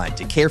worldwide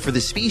to care for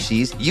the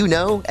species you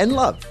know and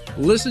love.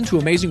 Listen to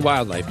Amazing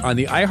Wildlife on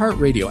the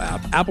iHeartRadio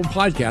app, Apple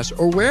Podcasts,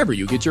 or wherever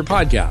you get your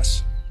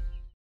podcasts.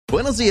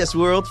 Buenos dias,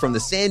 world, from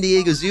the San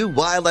Diego Zoo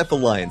Wildlife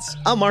Alliance.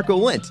 I'm Marco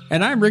Wendt.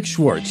 And I'm Rick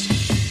Schwartz.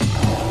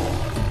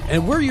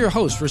 And we're your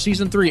hosts for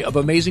Season 3 of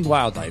Amazing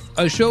Wildlife,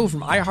 a show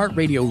from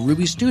iHeartRadio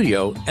Ruby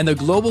Studio and the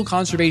global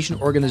conservation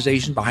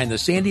organization behind the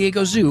San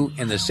Diego Zoo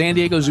and the San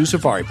Diego Zoo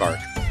Safari Park.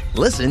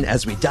 Listen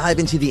as we dive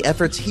into the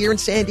efforts here in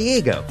San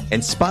Diego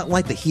and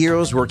spotlight the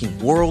heroes working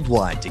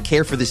worldwide to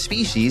care for the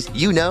species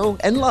you know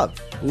and love.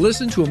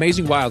 Listen to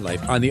Amazing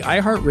Wildlife on the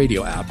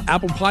iHeartRadio app,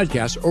 Apple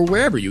Podcasts, or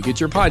wherever you get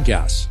your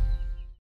podcasts.